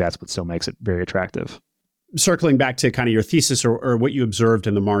I think that's what still makes it very attractive. Circling back to kind of your thesis or what you observed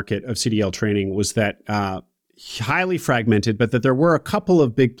in the market of CDL training was that highly fragmented, but that there were a couple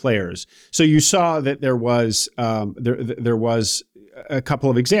of big players. So you saw that there was there was a couple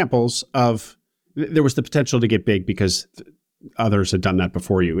of examples of there was the potential to get big because others had done that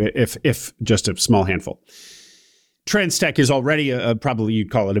before you, if just a small handful. TransTech is already probably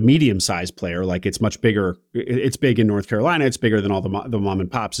you'd call it a medium-sized player. Like it's much bigger. It's big in North Carolina. It's bigger than all the mom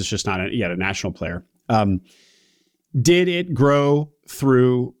and pops. It's just not yet a national player. Did it grow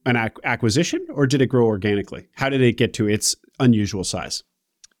through an acquisition, or did it grow organically? How did it get to its unusual size?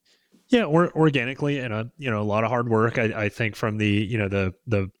 Yeah, organically, and a lot of hard work. I think from the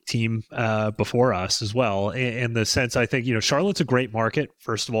the team before us as well. In the sense, I think Charlotte's a great market.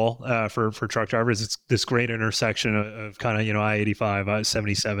 First of all, for truck drivers, it's this great intersection of kind of I-85,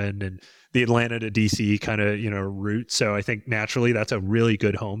 I-77, and the Atlanta to DC kind of route. So I think naturally that's a really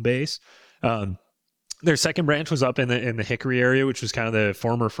good home base. Their second branch was up in the Hickory area, which was kind of the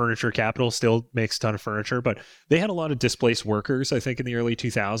former furniture capital, still makes a ton of furniture, but they had a lot of displaced workers, I think, in the early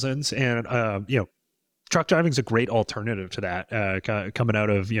 2000s. And, truck driving is a great alternative to that, coming out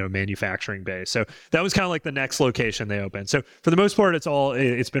of, manufacturing base. So that was kind of like the next location they opened. So for the most part,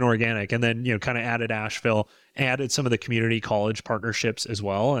 it's been organic. And then, kind of added Asheville, added some of the community college partnerships as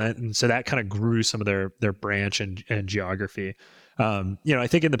well. And so that kind of grew some of their branch and geography. I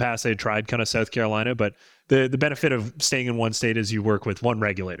think in the past they had tried kind of South Carolina, but the benefit of staying in one state is you work with one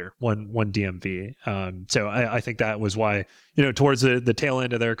regulator, one DMV. So I think that was why, towards the tail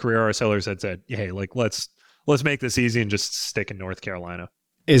end of their career, our sellers had said, hey, like, let's make this easy and just stick in North Carolina.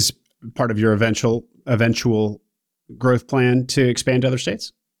 Is part of your eventual growth plan to expand to other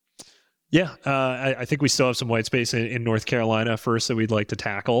states? Yeah, I think we still have some white space in North Carolina first that we'd like to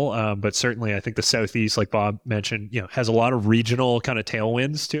tackle. But certainly I think the Southeast, like Bob mentioned, has a lot of regional kind of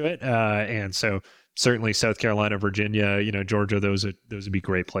tailwinds to it. And so certainly South Carolina, Virginia, Georgia, those would be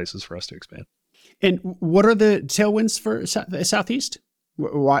great places for us to expand. And what are the tailwinds for the Southeast?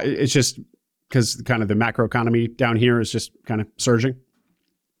 Why? It's just because kind of the macro economy down here is just kind of surging?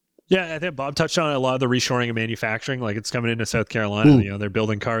 Yeah, I think Bob touched on a lot of the reshoring of manufacturing. Like it's coming into South Carolina. They're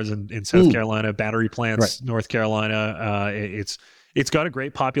building cars in South Carolina, battery plants, right. North Carolina. It's got a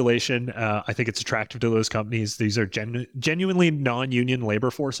great population. I think it's attractive to those companies. These are genuinely non-union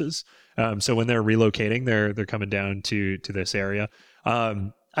labor forces. So when they're relocating, they're coming down to this area.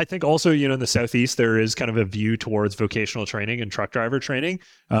 I think also, in the Southeast, there is kind of a view towards vocational training and truck driver training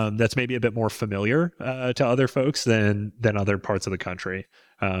that's maybe a bit more familiar to other folks than other parts of the country.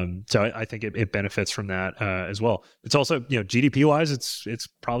 So I think it benefits from that as well. It's also, GDP wise, it's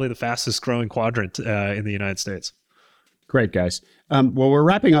probably the fastest growing quadrant in the United States. Great, guys. Well, we're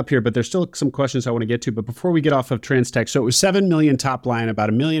wrapping up here, but there's still some questions I want to get to. But before we get off of TransTech, so it was $7 million top line, about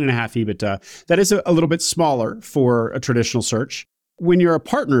 $1.5 million EBITDA. That is a little bit smaller for a traditional search. When you're a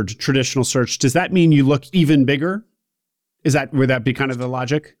partnered traditional search, does that mean you look even bigger? Would that be kind of the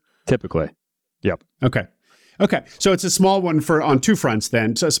logic? Typically. Yep. Okay. So it's a small one on two fronts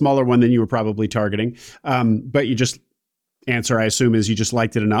then. So a smaller one than you were probably targeting. But you just answer, I assume, is you just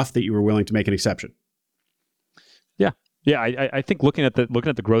liked it enough that you were willing to make an exception. Yeah. Yeah. I think looking at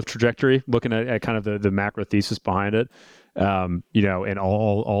the growth trajectory, looking at kind of the macro thesis behind it, and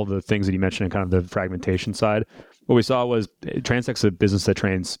all the things that you mentioned in kind of the fragmentation side, what we saw was TransTech's a business that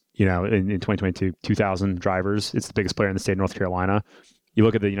trains, in 2022, 2,000 drivers. It's the biggest player in the state of North Carolina. You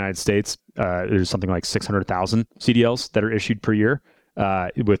look at the United States, there's something like 600,000 CDLs that are issued per year,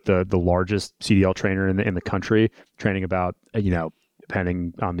 with the largest CDL trainer in the country training about,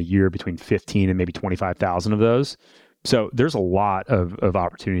 depending on the year, between 15 and maybe 25,000 of those. So there's a lot of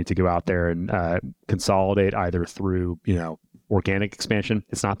opportunity to go out there and consolidate either through, organic expansion.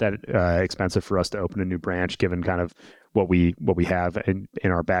 It's not that expensive for us to open a new branch, given kind of what we have in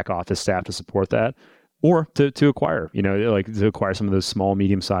our back office staff to support that, or to acquire, to acquire some of those small,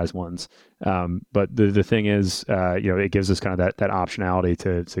 medium-sized ones. But the thing is, it gives us kind of that optionality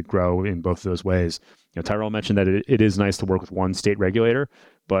to grow in both of those ways. Tyrell mentioned that it is nice to work with one state regulator,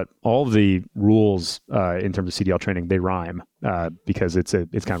 but all of the rules in terms of CDL training, they rhyme because it's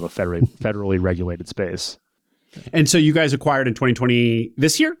kind of a federally regulated space. And so you guys acquired in 2020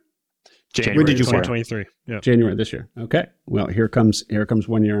 this year? January When did you acquire? 2023. Yeah. January this year. Okay. Well, here comes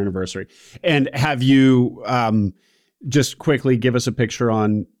 1 year anniversary. And have you just quickly give us a picture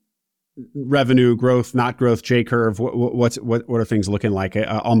on revenue growth, not growth, J curve? What are things looking like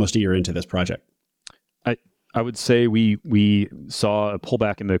almost a year into this project? I would say we saw a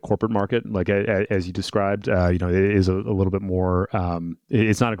pullback in the corporate market, like as you described. It is a little bit more.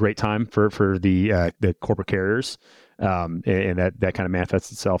 It's not a great time for the corporate carriers, and that kind of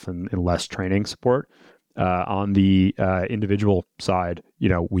manifests itself in less training support. On the individual side,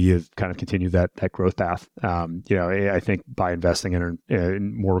 we have kind of continued that growth path. I think by investing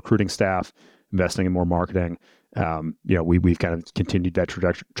in more recruiting staff, investing in more marketing, we've kind of continued that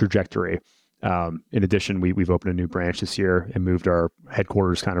trajectory. In addition, we've opened a new branch this year and moved our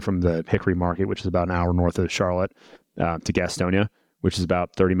headquarters kind of from the Hickory market, which is about an hour north of Charlotte, to Gastonia, which is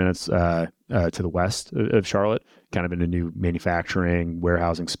about 30 minutes to the west of Charlotte, kind of in a new manufacturing,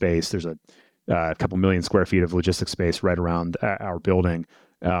 warehousing space. There's a couple million square feet of logistics space right around our building.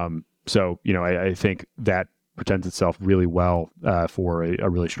 I think that presents itself really well for a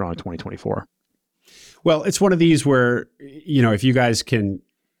really strong 2024. Well, it's one of these where, if you guys can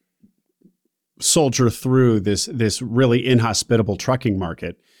soldier through this really inhospitable trucking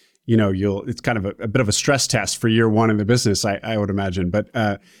market, it's kind of a bit of a stress test for year one in the business, I would imagine. But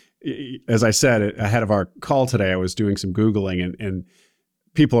as I said ahead of our call today, I was doing some Googling and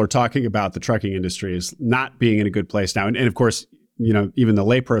people are talking about the trucking industry as not being in a good place now. And of course, even the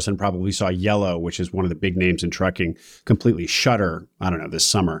layperson probably saw Yellow, which is one of the big names in trucking, completely shutter, this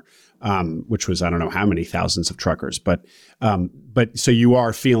summer, which was, I don't know how many thousands of truckers. But so you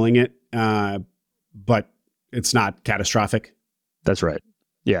are feeling it, but it's not catastrophic. That's right.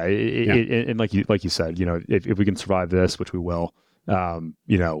 Yeah. And like you said, if we can survive this, which we will,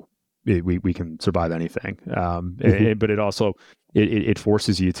 we can survive anything. But it also, it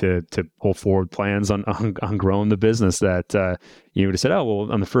forces you to pull forward plans on growing the business that, you would have said, oh,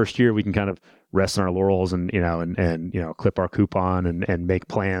 well, on the first year we can kind of rest on our laurels and clip our coupon and make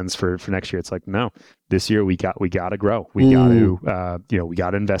plans for next year. It's like, no, this year we got to grow. We got to, we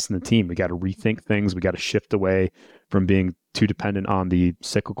got to invest in the team. We got to rethink things. We got to shift away from being too dependent on the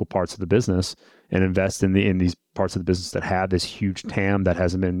cyclical parts of the business and invest in these parts of the business that have this huge TAM that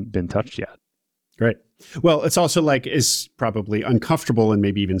hasn't been touched yet. Great. Well, it's also is probably uncomfortable and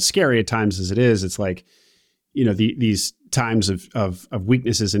maybe even scary at times as it is. It's like, these times of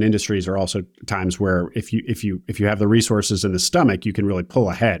weaknesses in industries are also times where if you have the resources in the stomach, you can really pull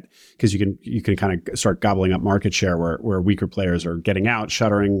ahead because you can kind of start gobbling up market share where weaker players are getting out,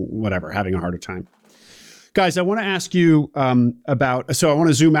 shuttering, whatever, having a harder time. Guys, I want to ask you so I want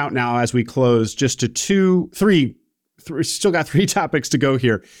to zoom out now as we close just to three, still got 3 topics to go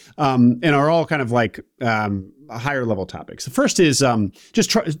here, and are all kind of like higher level topics. The first is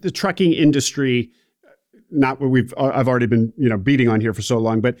just the trucking industry, not what I've already been beating on here for so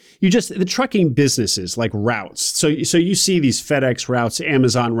long, but the trucking businesses like routes. So you see these FedEx routes,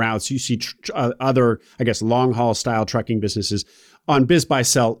 Amazon routes, you see other, I guess, long haul style trucking businesses on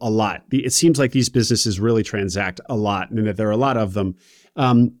BizBuySell a lot. It seems like these businesses really transact a lot, and that there are a lot of them.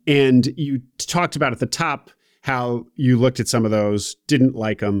 And you talked about at the top how you looked at some of those, didn't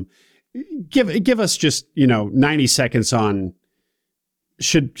like them. Give us just 90 seconds on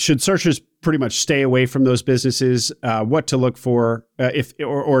should searchers pretty much stay away from those businesses, what to look for, if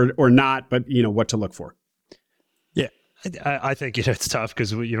or not, but what to look for. Yeah, I think it's tough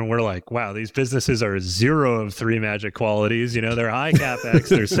because we're like, wow, these businesses are 0 of 3 magic qualities. They're high capex,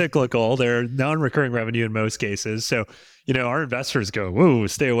 they're cyclical, they're non-recurring revenue in most cases. So our investors go, whoa,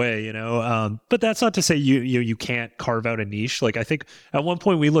 stay away. But that's not to say you can't carve out a niche. Like I think at one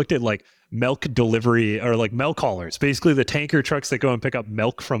point we looked at like milk delivery or like milk haulers, basically the tanker trucks that go and pick up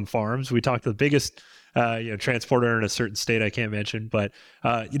milk from farms. We talked to the biggest transporter in a certain state I can't mention, but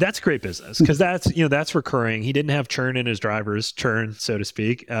that's a great business because that's recurring. He didn't have churn in his drivers, so to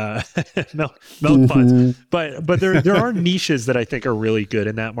speak, milk funds. But there are niches that I think are really good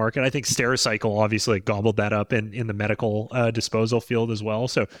in that market. I think Stericycle obviously gobbled that up in the medical disposal field as well.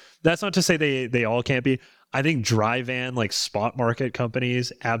 So that's not to say they all can't be. I think dry van, like spot market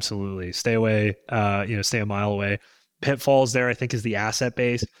companies, absolutely stay away, stay a mile away. Pitfalls there, I think, is the asset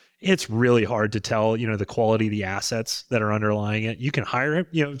base. It's really hard to tell, the quality of the assets that are underlying it. You can hire,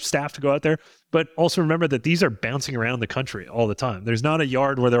 staff to go out there, but also remember that these are bouncing around the country all the time. There's not a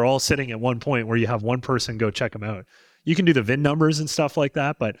yard where they're all sitting at one point where you have one person go check them out. You can do the VIN numbers and stuff like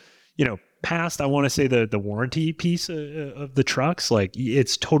that, but, past, I want to say the warranty piece of the trucks, like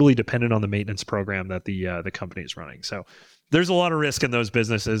it's totally dependent on the maintenance program that the company is running. So there's a lot of risk in those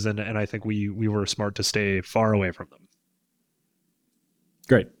businesses, and I think we were smart to stay far away from them.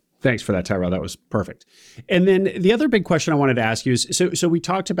 Great. Thanks for that, Tyrell. That was perfect. And then the other big question I wanted to ask you is, so we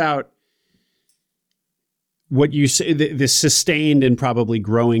talked about what you say, the sustained and probably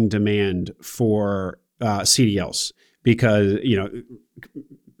growing demand for CDLs, because,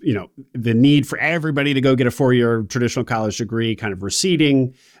 the need for everybody to go get a 4-year traditional college degree kind of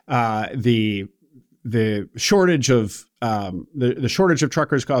receding, the shortage of the shortage of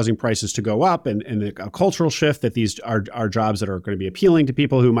truckers causing prices to go up, and a cultural shift that these are jobs that are going to be appealing to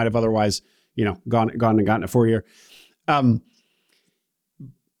people who might have otherwise, gone and gotten a 4-year.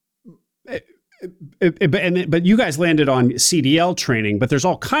 But you guys landed on CDL training, but there's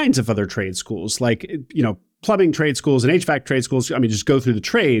all kinds of other trade schools, like, plumbing trade schools and HVAC trade schools. I mean, just go through the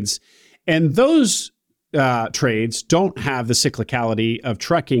trades, and those trades don't have the cyclicality of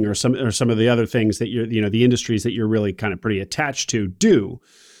trucking or some of the other things that the industries that you're really kind of pretty attached to do.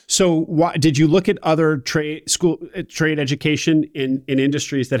 So why did you look at other trade education in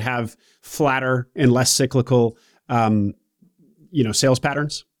industries that have flatter and less cyclical, sales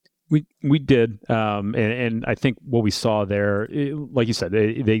patterns? We did, and I think what we saw there, like you said,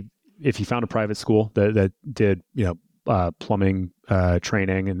 they if you found a private school that did plumbing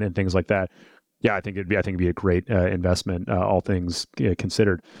training and things like that, yeah, I think it'd be a great investment, all things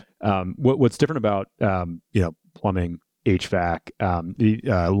considered. What's different about plumbing, HVAC,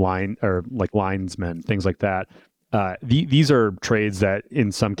 the line, or like linesmen, things like that. These are trades that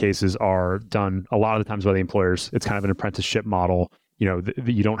in some cases are done a lot of the times by the employers. It's kind of an apprenticeship model.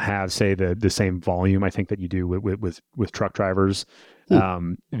 You don't have, say, the same volume, I think, that you do with truck drivers.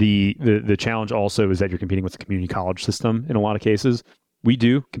 The challenge also is that you're competing with the community college system in a lot of cases. We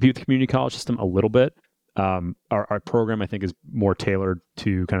do compete with the community college system a little bit. Our program, I think, is more tailored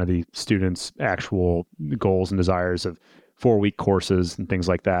to kind of the students' actual goals and desires of 4-week courses and things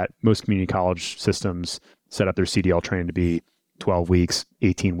like that. Most community college systems set up their CDL training to be 12 weeks,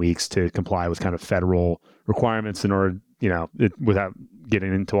 18 weeks to comply with kind of federal requirements in order, without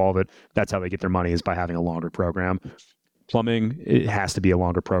getting into all of it. That's how they get their money, is by having a longer program. Plumbing, it has to be a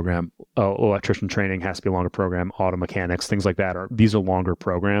longer program. Electrician training has to be a longer program. Auto mechanics, things like that, these are longer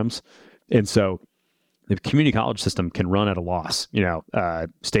programs. And so the community college system can run at a loss.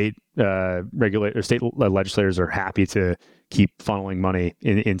 State legislators are happy to keep funneling money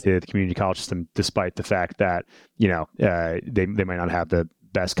into the community college system, despite the fact that they might not have the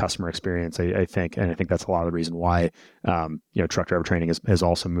best customer experience. I think, and I think that's a lot of the reason why truck driver training has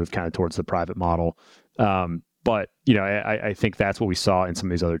also moved kind of towards the private model. But I think that's what we saw in some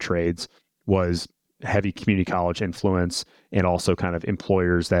of these other trades was heavy community college influence, and also kind of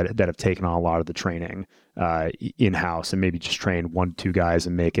employers that have taken on a lot of the training in-house, and maybe just train 1 to 2 guys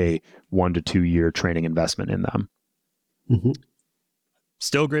and make a 1 to 2 year training investment in them. Mm-hmm.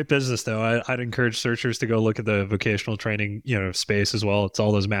 Still great business, though. I'd encourage searchers to go look at the vocational training space as well. It's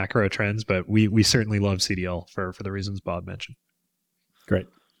all those macro trends, but we certainly love CDL for the reasons Bob mentioned. Great.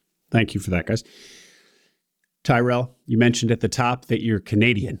 Thank you for that, guys. Tyrell, you mentioned at the top that you're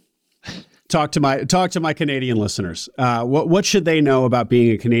Canadian. Talk to my Canadian listeners. What should they know about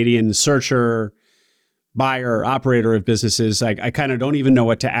being a Canadian searcher, buyer, operator of businesses? I kind of don't even know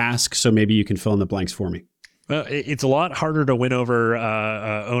what to ask, so maybe you can fill in the blanks for me. Well, it's a lot harder to win over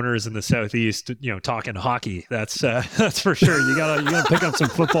owners in the Southeast, talking hockey. That's for sure. You gotta pick up some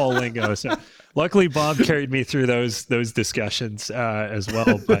football lingo. So luckily, Bob carried me through those discussions as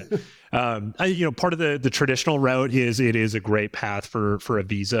well. But part of the traditional route is a great path for a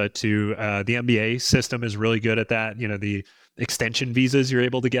visa to the MBA system is really good at that. The extension visas you're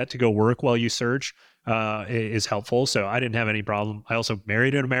able to get to go work while you search is helpful. So I didn't have any problem. I also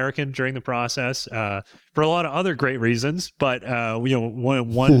married an American during the process for a lot of other great reasons. But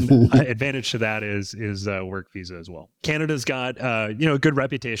one advantage to that is work visa as well. Canada's got a good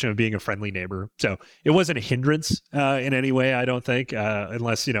reputation of being a friendly neighbor. So it wasn't a hindrance in any way, I don't think,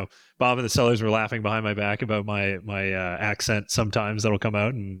 unless Bob and the sellers were laughing behind my back about my accent sometimes that'll come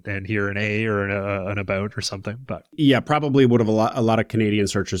out and hear an A or an about or something. But yeah, probably would have a lot of Canadian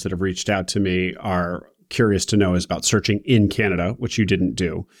searchers that have reached out to me are curious to know is about searching in Canada, which you didn't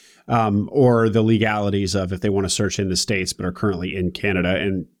do, or the legalities of if they want to search in the States but are currently in Canada.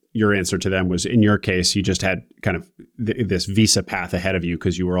 And your answer to them was, in your case, you just had kind of this visa path ahead of you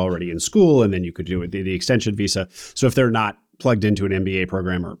because you were already in school, and then you could do the extension visa. So if they're not plugged into an MBA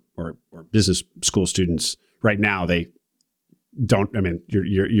program or business school students right now, they don't. I mean,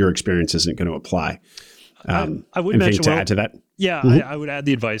 your experience isn't going to apply. I would anything mention to add to that. Yeah, Mhm. I would add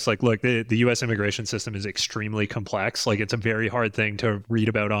the advice like, look, the U.S. immigration system is extremely complex. Like, it's a very hard thing to read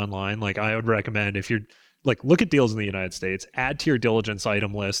about online. Like, I would recommend if you're like, look at deals in the United States, add to your diligence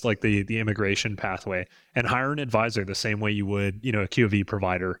item list, like the immigration pathway, and hire an advisor the same way you would, you know, a QV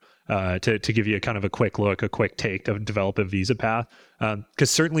provider to give you a kind of a quick look, a quick take to develop a visa path.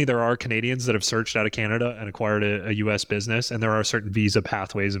 Because certainly there are Canadians that have searched out of Canada and acquired a U.S. business, and there are certain visa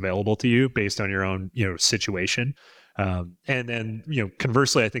pathways available to you based on your own, you know, situation. And then, you know,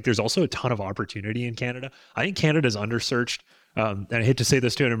 conversely, I think there's also a ton of opportunity in Canada. I think Canada's undersearched. And I hate to say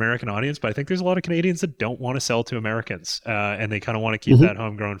this to an American audience, but I think there's a lot of Canadians that don't want to sell to Americans, and they kind of want to keep that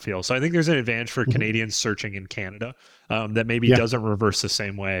homegrown feel. So I think there's an advantage for Canadians searching in Canada that maybe doesn't reverse the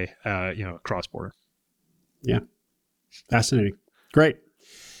same way, you know, cross border. Yeah, fascinating. Great.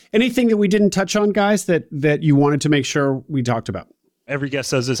 Anything that we didn't touch on, guys, that you wanted to make sure we talked about? Every guest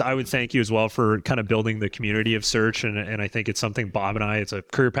says this. I would thank you as well for kind of building the community of search. And I think it's something Bob and I, it's a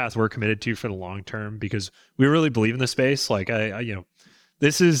career path we're committed to for the long term because we really believe in the space. Like I you know,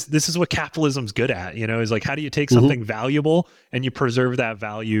 this is what capitalism's good at, you know, is like, how do you take something valuable and you preserve that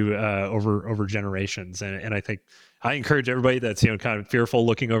value over generations? And I think I encourage everybody that's, you know, kind of fearful,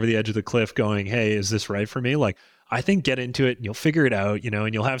 looking over the edge of the cliff going, hey, is this right for me? Like, I think get into it and you'll figure it out, you know,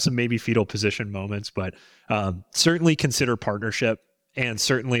 and you'll have some maybe fetal position moments, but certainly consider partnership. And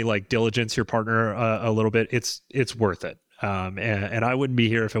certainly like diligence your partner a little bit. It's worth it. And I wouldn't be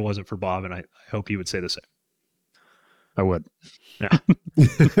here if it wasn't for Bob. And I hope he would say the same. I would. Yeah.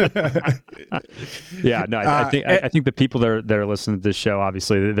 Yeah. No, I think the people that are listening to this show,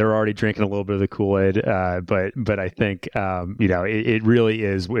 obviously they're already drinking a little bit of the Kool-Aid. But I think, you know, it really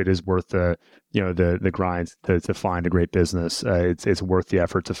is, it is worth the, you know, the grind to find a great business. It's worth the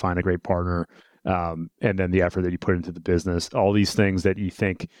effort to find a great partner. And then the effort that you put into the business, all these things that you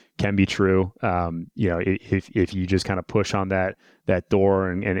think can be true. You know, if you just kind of push on that door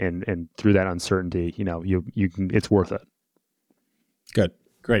and through that uncertainty, you know, you can, it's worth it. Good.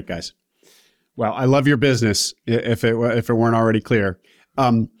 Great, guys. Well, I love your business. If it weren't already clear,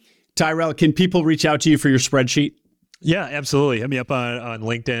 Tyrell, can people reach out to you for your spreadsheet? Yeah, absolutely. Hit me up on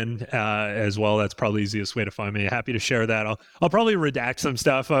LinkedIn as well. That's probably the easiest way to find me. Happy to share that. I'll probably redact some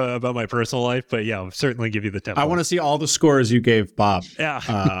stuff about my personal life, but yeah, I'll certainly give you the template. I want to see all the scores you gave Bob. Yeah,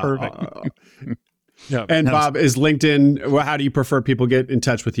 perfect. Yeah, and Bob, is LinkedIn, well, how do you prefer people get in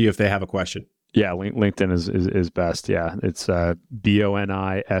touch with you if they have a question? Yeah, LinkedIn is best. Yeah, it's BONIFACE,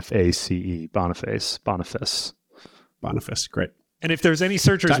 Boniface. Great. And if there's any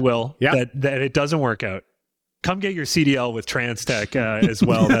searchers, that it doesn't work out, come get your CDL with TransTech as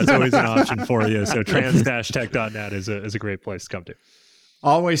well. That's always an option for you. So trans-tech.net is a great place to come to.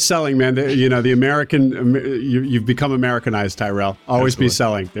 Always selling, man. You know, the American, you've become Americanized, Tyrell. Always Absolutely. Be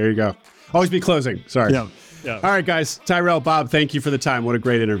selling. There you go. Always be closing. Sorry. Yeah. All right, guys. Tyrell, Bob, thank you for the time. What a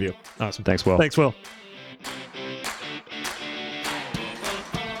great interview. Awesome. Thanks, Will. Thanks, Will.